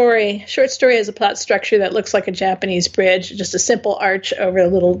short story has a plot structure that looks like a Japanese bridge, just a simple arch over a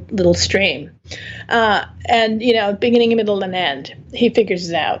little stream. And beginning, middle, and end. He figures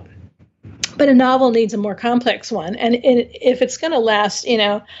it out. But a novel needs a more complex one. And if it's going to last,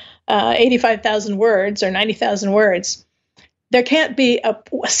 85,000 words or 90,000 words, there can't be a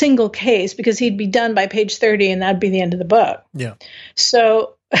single case, because he'd be done by page 30 and that'd be the end of the book. Yeah.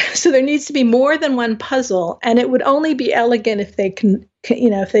 So there needs to be more than one puzzle, and it would only be elegant if they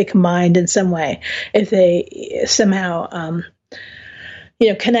if they combined in some way, if they somehow,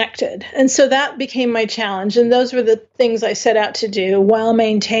 connected. And so that became my challenge. And those were the things I set out to do while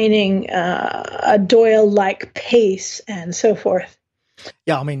maintaining a Doyle-like pace and so forth.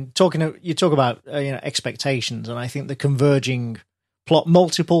 Yeah, I mean, you talk about expectations, and I think the converging plot,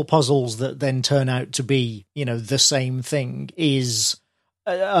 multiple puzzles that then turn out to be the same thing is,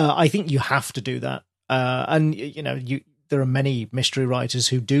 I think you have to do that, and there are many mystery writers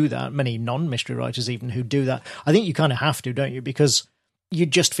who do that, many non-mystery writers even who do that. I think you kind of have to, don't you? Because you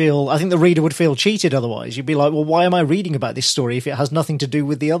just feel, I think the reader would feel cheated otherwise. You'd be like, well, why am I reading about this story if it has nothing to do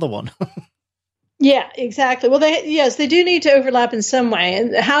with the other one? Yeah, exactly. Well, they do need to overlap in some way,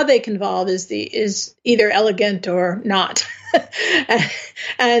 and how they convolve is either elegant or not.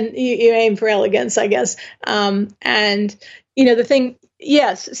 And you aim for elegance, I guess. And the thing,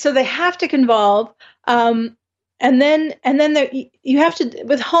 yes. So they have to convolve, and then you have to,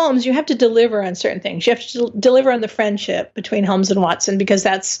 with Holmes, you have to deliver on certain things. You have to deliver on the friendship between Holmes and Watson, because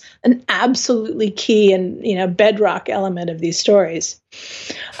that's an absolutely key and bedrock element of these stories,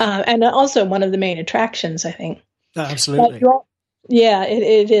 and also one of the main attractions, I think. Absolutely. Yeah,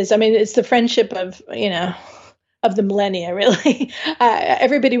 it is. I mean, it's the friendship of the millennia, really.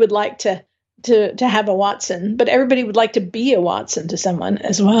 Everybody would like to have a Watson, but everybody would like to be a Watson to someone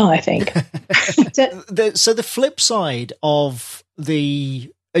as well, I think. So the flip side of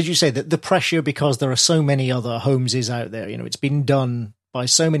the, as you say, the pressure, because there are so many other Holmeses out there, it's been done by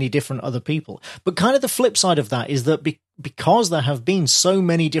so many different other people. But kind of the flip side of that is that because there have been so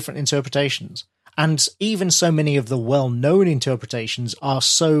many different interpretations, and even so many of the well-known interpretations are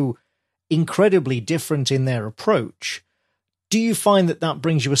so incredibly different in their approach, do you find that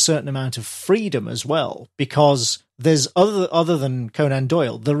brings you a certain amount of freedom as well? Because there's other than Conan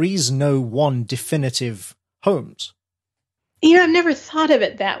Doyle, there is no one definitive Holmes. I've never thought of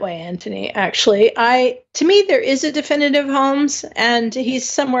it that way, Anthony, actually. To me, there is a definitive Holmes, and he's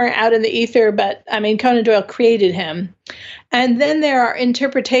somewhere out in the ether, but I mean, Conan Doyle created him. And then there are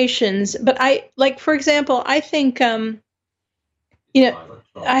interpretations, but for example, I think, I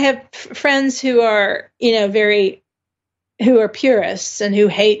have friends who are, who are purists and who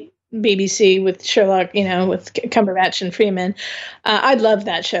hate BBC with Sherlock, with Cumberbatch and Freeman. I love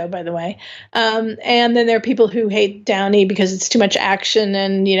that show, by the way. And then there are people who hate Downey because it's too much action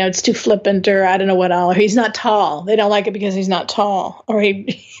and, it's too flippant, or I don't know what all, or he's not tall. They don't like it because he's not tall, or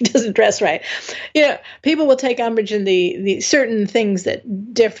he doesn't dress right. People will take umbrage in the certain things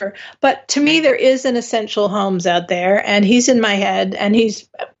that differ. But to me, there is an essential Holmes out there, and he's in my head, and he's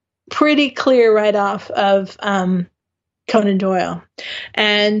pretty clear right off of Conan Doyle.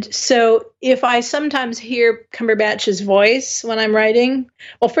 And so if I sometimes hear Cumberbatch's voice when I'm writing,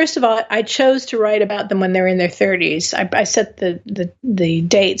 well, first of all, I chose to write about them when they're in their 30s. I set the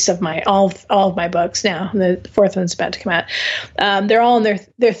dates of all of my books now. The fourth one's about to come out. They're all in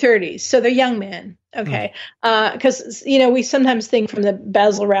their 30s. So they're young men. Okay. Because, we sometimes think from the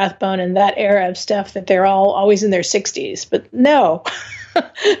Basil Rathbone and that era of stuff that they're all always in their 60s, but no.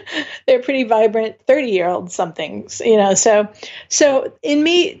 They're pretty vibrant 30-year-old somethings, So in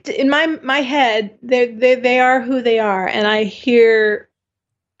my head, they are who they are, and I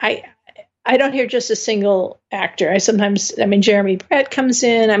don't hear just a single actor. Jeremy Brett comes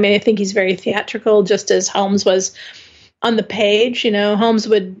in. I think he's very theatrical, just as Holmes was on the page. Holmes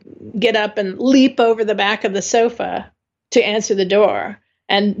would get up and leap over the back of the sofa to answer the door.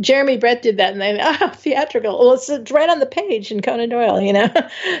 And Jeremy Brett did that, and they theatrical. Well, it's right on the page in Conan Doyle,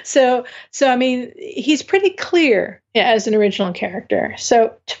 So he's pretty clear as an original character.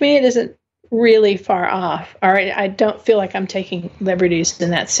 So to me, it isn't really far off. All right, I don't feel like I'm taking liberties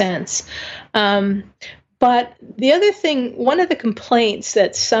in that sense. But the other thing, one of the complaints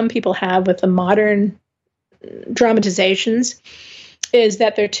that some people have with the modern dramatizations is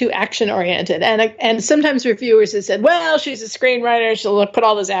that they're too action-oriented. And sometimes reviewers have said, well, she's a screenwriter, she'll put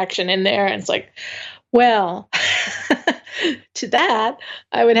all this action in there. And it's like, well, to that,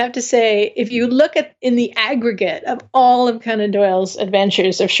 I would have to say, if you look at in the aggregate of all of Conan Doyle's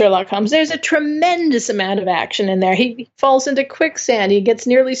adventures of Sherlock Holmes, there's a tremendous amount of action in there. He falls into quicksand. He gets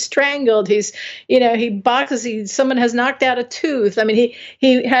nearly strangled. He boxes. Someone has knocked out a tooth.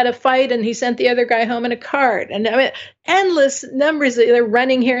 He had a fight and he sent the other guy home in a cart. And endless numbers that they're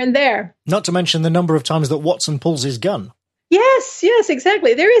running here and there. Not to mention the number of times that Watson pulls his gun. Yes,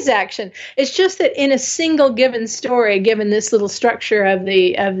 exactly. There is action. It's just that in a single given story, given this little structure of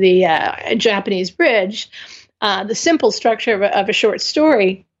the Japanese bridge, the simple structure of a short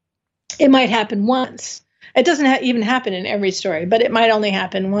story, it might happen once. It doesn't even happen in every story, but it might only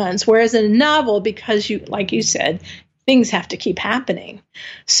happen once. Whereas in a novel, because like you said, things have to keep happening.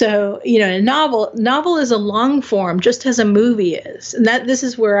 So, a novel is a long form, just as a movie is. And this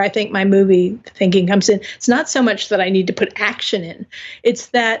is where I think my movie thinking comes in. It's not so much that I need to put action in. It's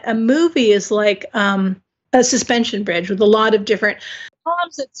that a movie is like a suspension bridge with a lot of different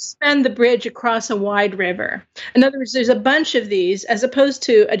columns that suspend the bridge across a wide river. In other words, there's a bunch of these, as opposed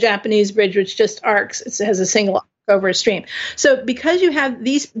to a Japanese bridge, which just arcs. It has a single arc over a stream. So because you have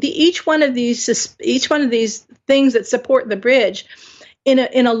each one of these things that support the bridge in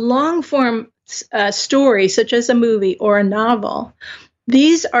a long form story, such as a movie or a novel,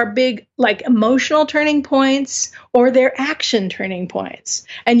 these are big, like, emotional turning points, or they're action turning points,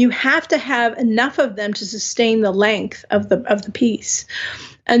 and you have to have enough of them to sustain the length of the piece.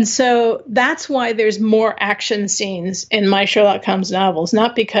 And so that's why there's more action scenes in my Sherlock Holmes novels,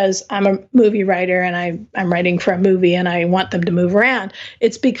 not because I'm a movie writer and I'm writing for a movie and I want them to move around.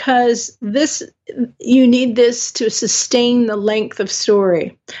 It's because you need this to sustain the length of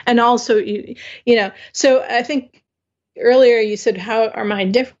story. And also, so I think earlier you said, how are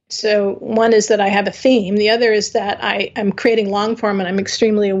mine different? So one is that I have a theme. The other is that I'm creating long form, and I'm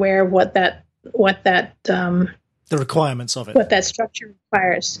extremely aware of what that the requirements of it, what that structure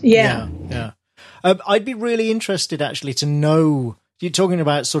requires. Yeah. I'd be really interested, actually, to know. You're talking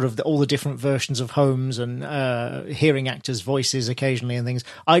about sort of all the different versions of Holmes and hearing actors' voices occasionally and things.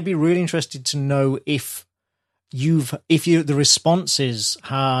 I'd be really interested to know if the responses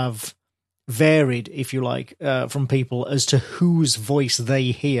have varied, if you like, from people as to whose voice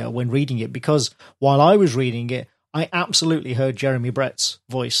they hear when reading it. Because while I was reading it, I absolutely heard Jeremy Brett's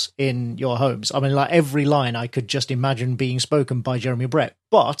voice in Your Holmes. I mean, like, every line I could just imagine being spoken by Jeremy Brett.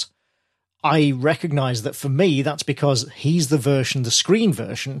 But I recognise that for me, that's because he's the screen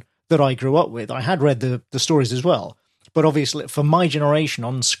version that I grew up with. I had read the stories as well. But obviously, for my generation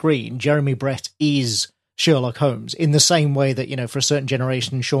on screen, Jeremy Brett is Sherlock Holmes, in the same way that, for a certain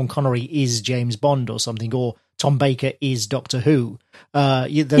generation, Sean Connery is James Bond or something, or Tom Baker is Doctor Who.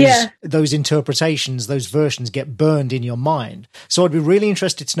 Those interpretations, those versions get burned in your mind. So I'd be really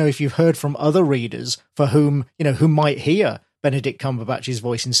interested to know if you've heard from other readers for whom, who might hear Benedict Cumberbatch's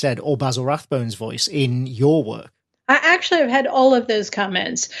voice instead, or Basil Rathbone's voice in your work. I actually have had all of those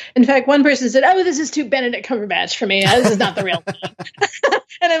comments. In fact, one person said, "Oh, this is too Benedict Cumberbatch for me. This is not the real thing."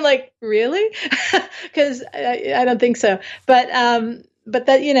 And I'm like, really? Because I don't think so. But I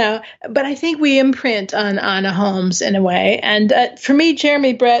think we imprint on a Holmes in a way. And for me,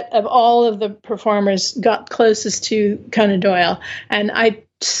 Jeremy Brett, of all of the performers, got closest to Conan Doyle. And I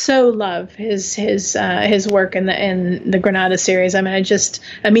so love his work in the Granada series. I mean,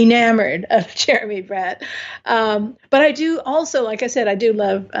 I'm enamored of Jeremy Brett. But I do also, like I said, I do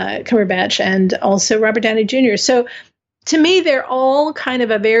love Cumberbatch and also Robert Downey Jr. So to me, they're all kind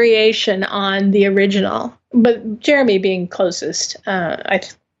of a variation on the original, but Jeremy being closest, I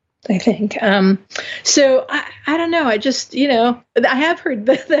think. So I don't know. I just, I have heard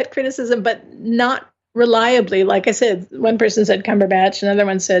that criticism, but not reliably. Like I said, one person said Cumberbatch, another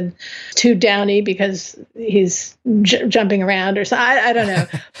one said too Downey because he's jumping around or something. I don't know.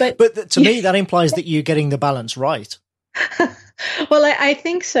 But to me, that implies that you're getting the balance right. Well, I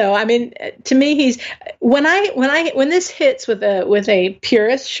think so. I mean, to me, when this hits with a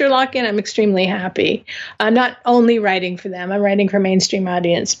purist Sherlockian, I'm extremely happy. I'm not only writing for them; I'm writing for a mainstream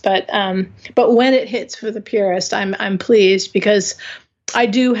audience. But when it hits for the purist, I'm pleased because I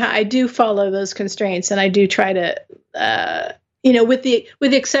do follow those constraints, and I do try to. With the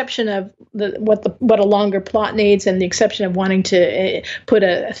exception of what a longer plot needs, and the exception of wanting to put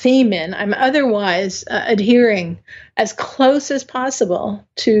a theme in, I'm otherwise adhering as close as possible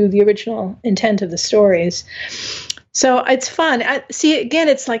to the original intent of the stories. So it's fun. Again,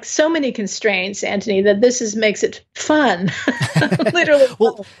 it's like so many constraints, Anthony, that makes it fun. Literally.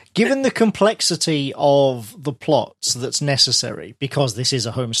 Well, given the complexity of the plots that's necessary, because this is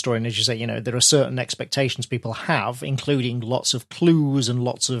a Holmes story, and as you say, there are certain expectations people have, including lots of clues and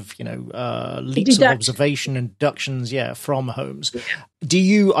lots of, leaps of observation and deductions, from Holmes.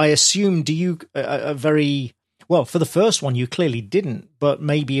 Well, for the first one, you clearly didn't, but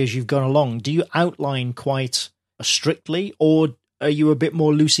maybe as you've gone along, do you outline quite strictly, or are you a bit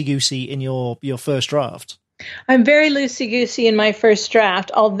more loosey-goosey in your first draft? I'm very loosey-goosey in my first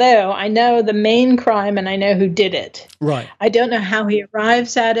draft, although I know the main crime and I know who did it. Right. I don't know how he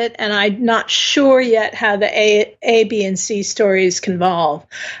arrives at it, and I'm not sure yet how the A, B, and C stories convolve.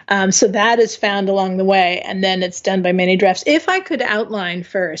 So that is found along the way, and then it's done by many drafts. If I could outline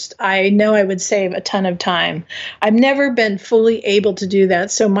first, I know I would save a ton of time. I've never been fully able to do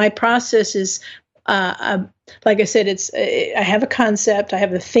that, so my process is like I said, I have a concept. I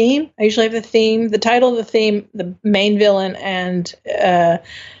have the theme. I usually have the theme, the title of the theme, the main villain, and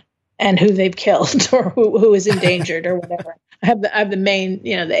who they've killed or who is endangered or whatever. I have the main,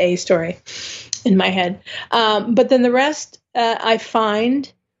 the A story in my head. But then the rest, I find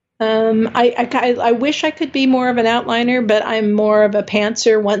I wish I could be more of an outliner, but I'm more of a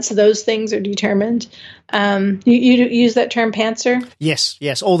pantser once those things are determined. You use that term, pantser? Yes.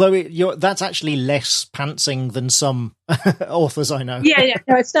 Although that's actually less pantsing than some authors I know. Yeah.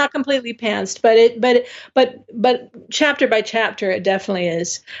 No, it's not completely pantsed, but chapter by chapter, it definitely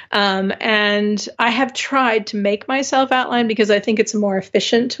is. And I have tried to make myself outline because I think it's a more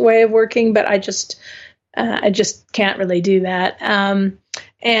efficient way of working, but I just can't really do that.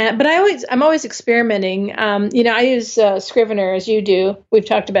 But I'm always experimenting. I use Scrivener as you do. We've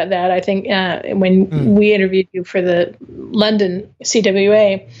talked about that, I think, when we interviewed you for the London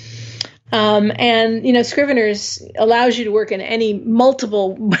CWA. Scrivener allows you to work in any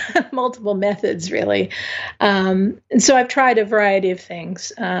multiple methods, really. And so I've tried a variety of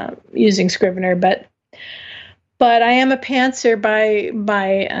things using Scrivener, but I am a pantser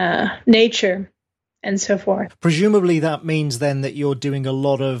by nature. And so forth. Presumably that means then that you're doing a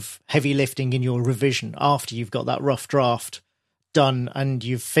lot of heavy lifting in your revision after you've got that rough draft done and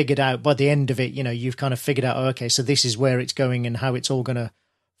you've figured out by the end of it, you've kind of figured out, okay, so this is where it's going and how it's all going to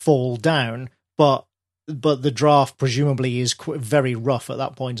fall down. But the draft presumably is very rough at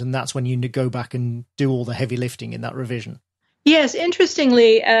that point, and that's when you go back and do all the heavy lifting in that revision. Yes,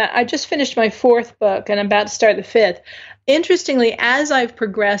 interestingly, I just finished my 4th book and I'm about to start the 5th. Interestingly, as I've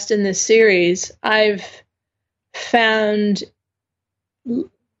progressed in this series, I've found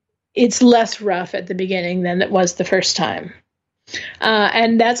it's less rough at the beginning than it was the first time.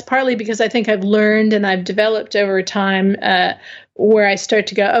 And that's partly because I think I've learned and I've developed over time where I start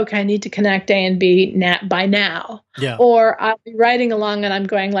to go, okay, I need to connect A and B by now. Yeah. Or I'll be writing along and I'm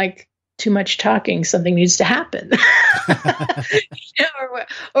going like, too much talking, something needs to happen.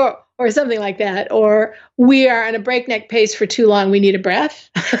 or something like that. Or we are on a breakneck pace for too long, we need a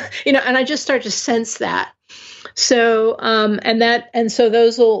breath. And I just start to sense that. So so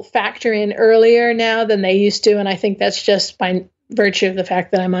those will factor in earlier now than they used to, and I think that's just by virtue of the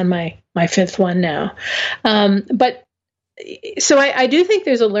fact that I'm on my 5th one now. But so I do think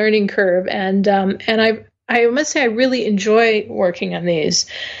there's a learning curve, and I must say I really enjoy working on these.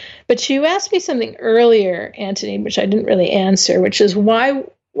 But you asked me something earlier, Anthony, which I didn't really answer, which is why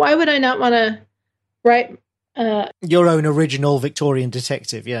would I not want to write your own original Victorian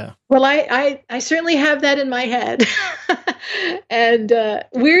detective? Yeah. Well, I certainly have that in my head, and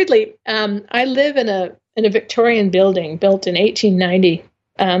weirdly, I live in a Victorian building built in 1890,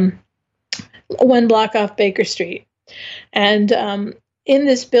 one block off Baker Street, and in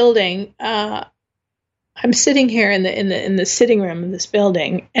this building. I'm sitting here in the sitting room of this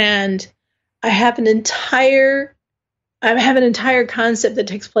building, and I have an entire concept that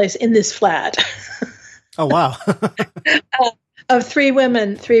takes place in this flat. Oh wow! Of three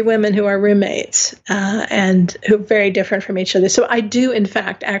women who are roommates and who are very different from each other. So I do, in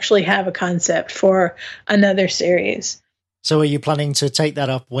fact, actually have a concept for another series. So are you planning to take that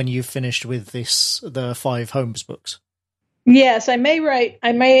up when you've finished with the 5 Holmes books? Yes, I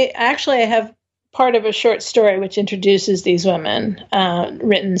have part of a short story which introduces these women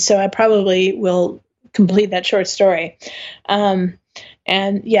written, so I probably will complete that short story. And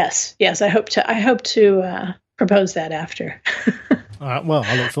yes, I hope to propose that after. All right, well,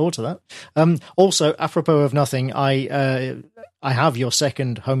 I look forward to that. Also, apropos of nothing, I have your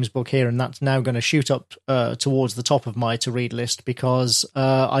second Holmes book here, and that's now going to shoot up towards the top of my to-read list because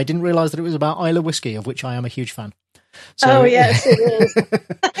I didn't realise that it was about Islay whiskey, of which I am a huge fan. So, yes, it is.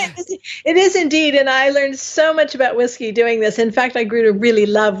 It is indeed, and I learned so much about whiskey doing this. In fact, I grew to really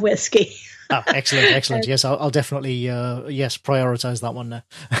love whiskey. Oh, excellent. Yes, I'll definitely prioritize that one now.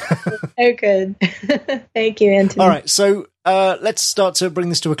 Oh, good. Thank you, Anthony. All right, so let's start to bring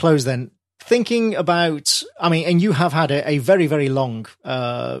this to a close then. Thinking about, and you have had a very, very long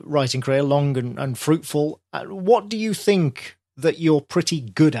writing career, long and fruitful. What do you think that you're pretty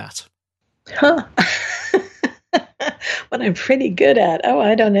good at? Huh. What I'm pretty good at? Oh,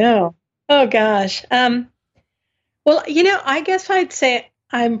 I don't know. Oh, gosh. Well, I guess I'd say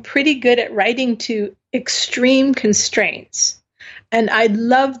I'm pretty good at writing to extreme constraints. And I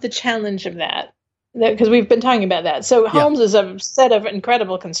love the challenge of that because we've been talking about that. So Holmes is a set of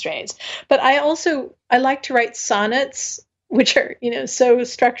incredible constraints. But I like to write sonnets, which are, so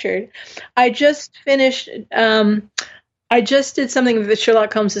structured. I just finished... I just did something with the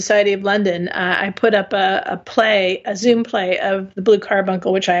Sherlock Holmes Society of London. I put up a Zoom play of The Blue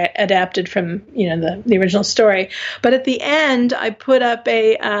Carbuncle, which I adapted from, the original story. But at the end, I put up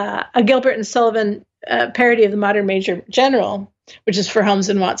a Gilbert and Sullivan parody of the Modern Major General, which is for Holmes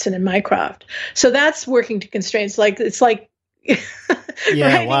and Watson and Mycroft. So that's working to constraints. It's like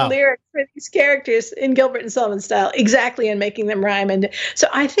writing wow. lyrics for these characters in Gilbert and Sullivan style, exactly, and making them rhyme. And so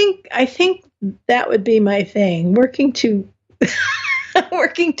I think that would be my thing, working to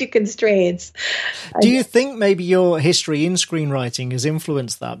working to constraints. Do you think maybe your history in screenwriting has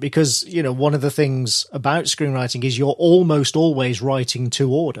influenced that? Because, one of the things about screenwriting is you're almost always writing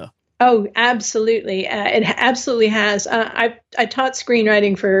to order. Oh, absolutely. It absolutely has. I taught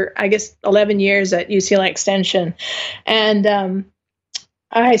screenwriting for, I guess, 11 years at UCLA Extension. And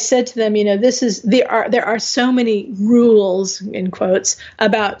I said to them, there are so many rules, in quotes,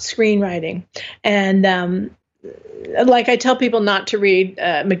 about screenwriting. And like I tell people not to read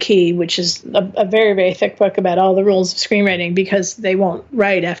McKee, which is a very, very thick book about all the rules of screenwriting, because they won't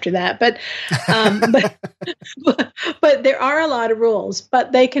write after that. But but there are a lot of rules,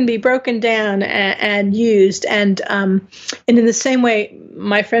 but they can be broken down and used. And in the same way,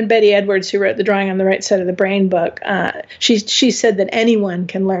 my friend Betty Edwards, who wrote the Drawing on the Right Side of the Brain book, she said that anyone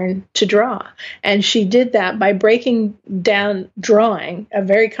can learn to draw. And she did that by breaking down drawing, a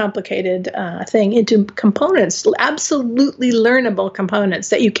very complicated thing, into components, absolutely learnable components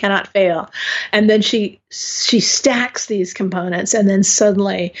that you cannot fail. And then she stacks these components, and then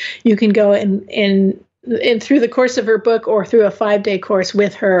suddenly you can go in through the course of her book, or through a 5-day course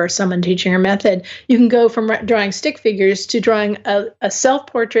with her or someone teaching her method, you can go from drawing stick figures to drawing a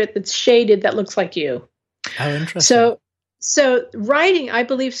self-portrait that's shaded that looks like you. How interesting. So writing, I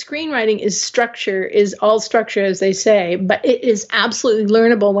believe screenwriting is all structure, as they say, but it is absolutely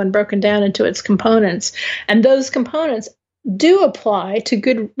learnable when broken down into its components. And those components do apply to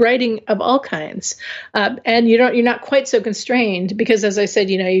good writing of all kinds. And you're not quite so constrained, because, as I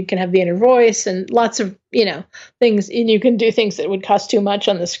said, you can have the inner voice and lots of, things, and you can do things that would cost too much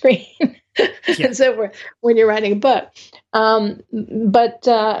on the screen and so forth when you're writing a book. But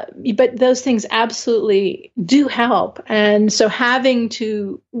those things absolutely do help. And so having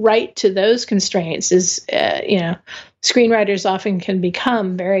to write to those constraints is, screenwriters often can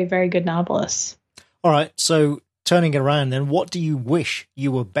become very, very good novelists. All right. So turning it around, then, what do you wish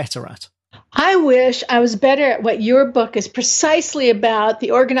you were better at? I wish I was better at what your book is precisely about,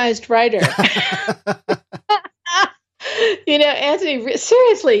 the organized writer. Anthony,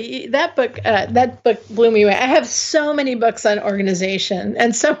 seriously, that book blew me away. I have so many books on organization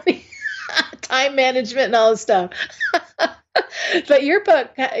and so many time management and all this stuff. But your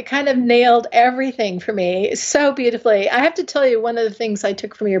book kind of nailed everything for me so beautifully. I have to tell you, one of the things I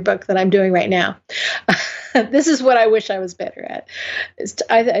took from your book that I'm doing right now, this is what I wish I was better at, is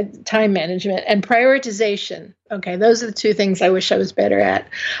time management and prioritization. Okay, those are the two things I wish I was better at.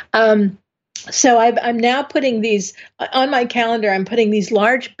 So I'm now putting these on my calendar. I'm putting these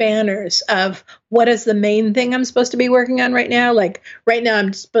large banners of what is the main thing I'm supposed to be working on right now. Like right now,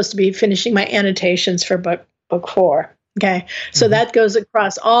 I'm supposed to be finishing my annotations for book 4. Okay. So that goes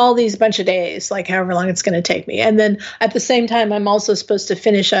across all these bunch of days, like however long it's going to take me. And then at the same time, I'm also supposed to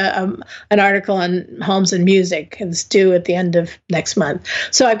finish an article on Holmes and music. It's due at the end of next month.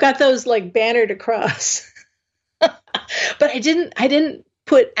 So I've got those like bannered across, but I didn't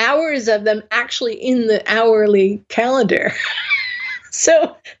put hours of them actually in the hourly calendar.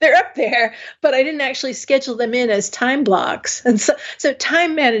 So they're up there, but I didn't actually schedule them in as time blocks. And so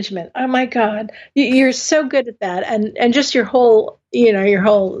time management, oh my God, you're so good at that. And just your whole,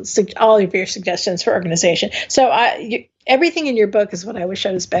 all of your suggestions for organization. So everything in your book is what I wish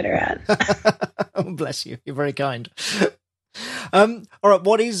I was better at. Oh, bless you. You're very kind. All right.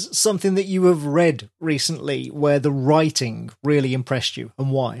 What is something that you have read recently where the writing really impressed you,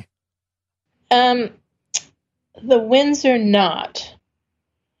 and why? The Windsor Knot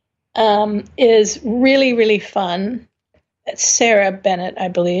is really, really fun. It's Sarah Bennett, I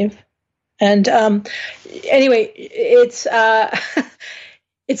believe. And anyway, it's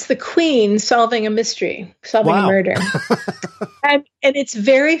the Queen solving a mystery, solving a murder. and it's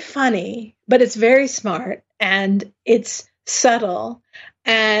very funny, but it's very smart, and it's subtle.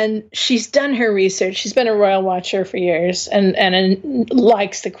 And she's done her research. She's been a royal watcher for years and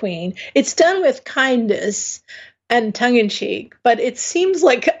likes the Queen. It's done with kindness and tongue-in-cheek, but it seems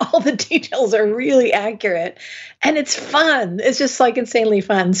like all the details are really accurate, and it's fun. It's just like insanely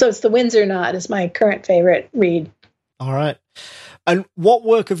fun. So it's The Windsor Knot is my current favorite read. All right. And what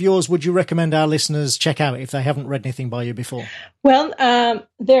work of yours would you recommend our listeners check out if they haven't read anything by you before? Well,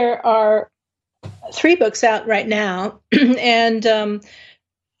 there are 3 books out right now, and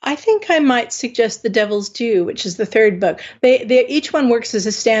I think I might suggest The Devil's Due, which is the 3rd book. They each one works as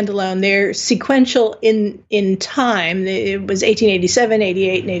a standalone. They're sequential in time. It was 1887,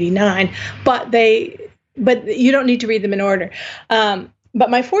 88, and 89, but you don't need to read them in order. But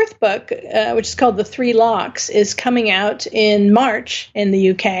my fourth book, which is called The Three Locks, is coming out in March in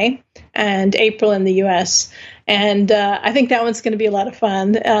the UK and April in the US. And I think that one's going to be a lot of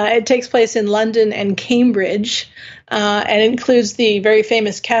fun. It takes place in London and Cambridge, and includes the very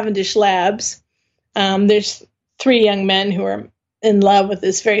famous Cavendish Labs. There's three young men who are in love with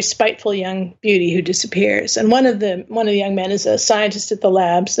this very spiteful young beauty who disappears. And one of the young men is a scientist at the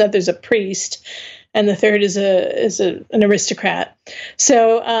labs. The other's a priest, and the third is an aristocrat.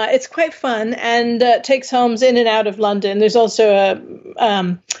 So it's quite fun, and takes Holmes in and out of London. There's also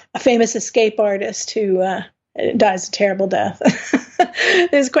a famous escape artist who dies a terrible death.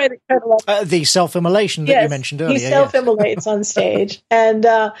 There's quite the self-immolation that you mentioned earlier. He self-immolates on stage, and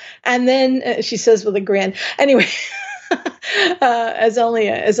then she says with a grin. Anyway, as only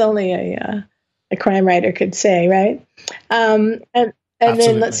a crime writer could say, right? And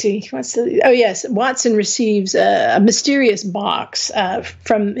then let's see, Watson receives a mysterious box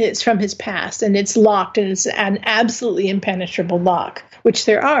from his past, and it's locked, and it's an absolutely impenetrable lock, which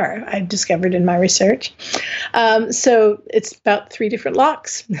there are, I've discovered in my research. So it's about 3 different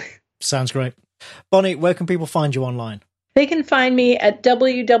locks. Sounds great. Bonnie, where can people find you online? They can find me at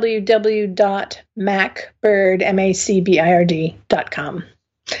www.macbird.com.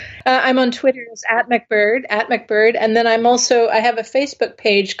 I'm on Twitter as @MacBird, and then I have a Facebook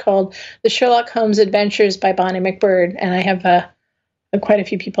page called The Sherlock Holmes Adventures by Bonnie MacBird, and I have quite a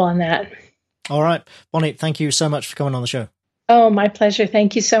few people on that. All right. Bonnie, thank you so much for coming on the show. Oh, my pleasure.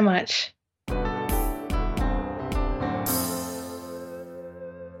 Thank you so much.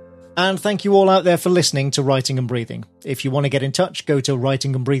 And thank you all out there for listening to Writing and Breathing. If you want to get in touch, go to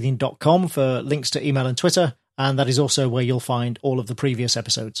writingandbreathing.com for links to email and Twitter, and that is also where you'll find all of the previous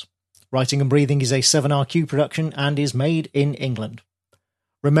episodes. Writing and Breathing is a 7RQ production and is made in England.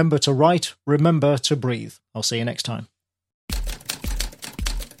 Remember to write, remember to breathe. I'll see you next time.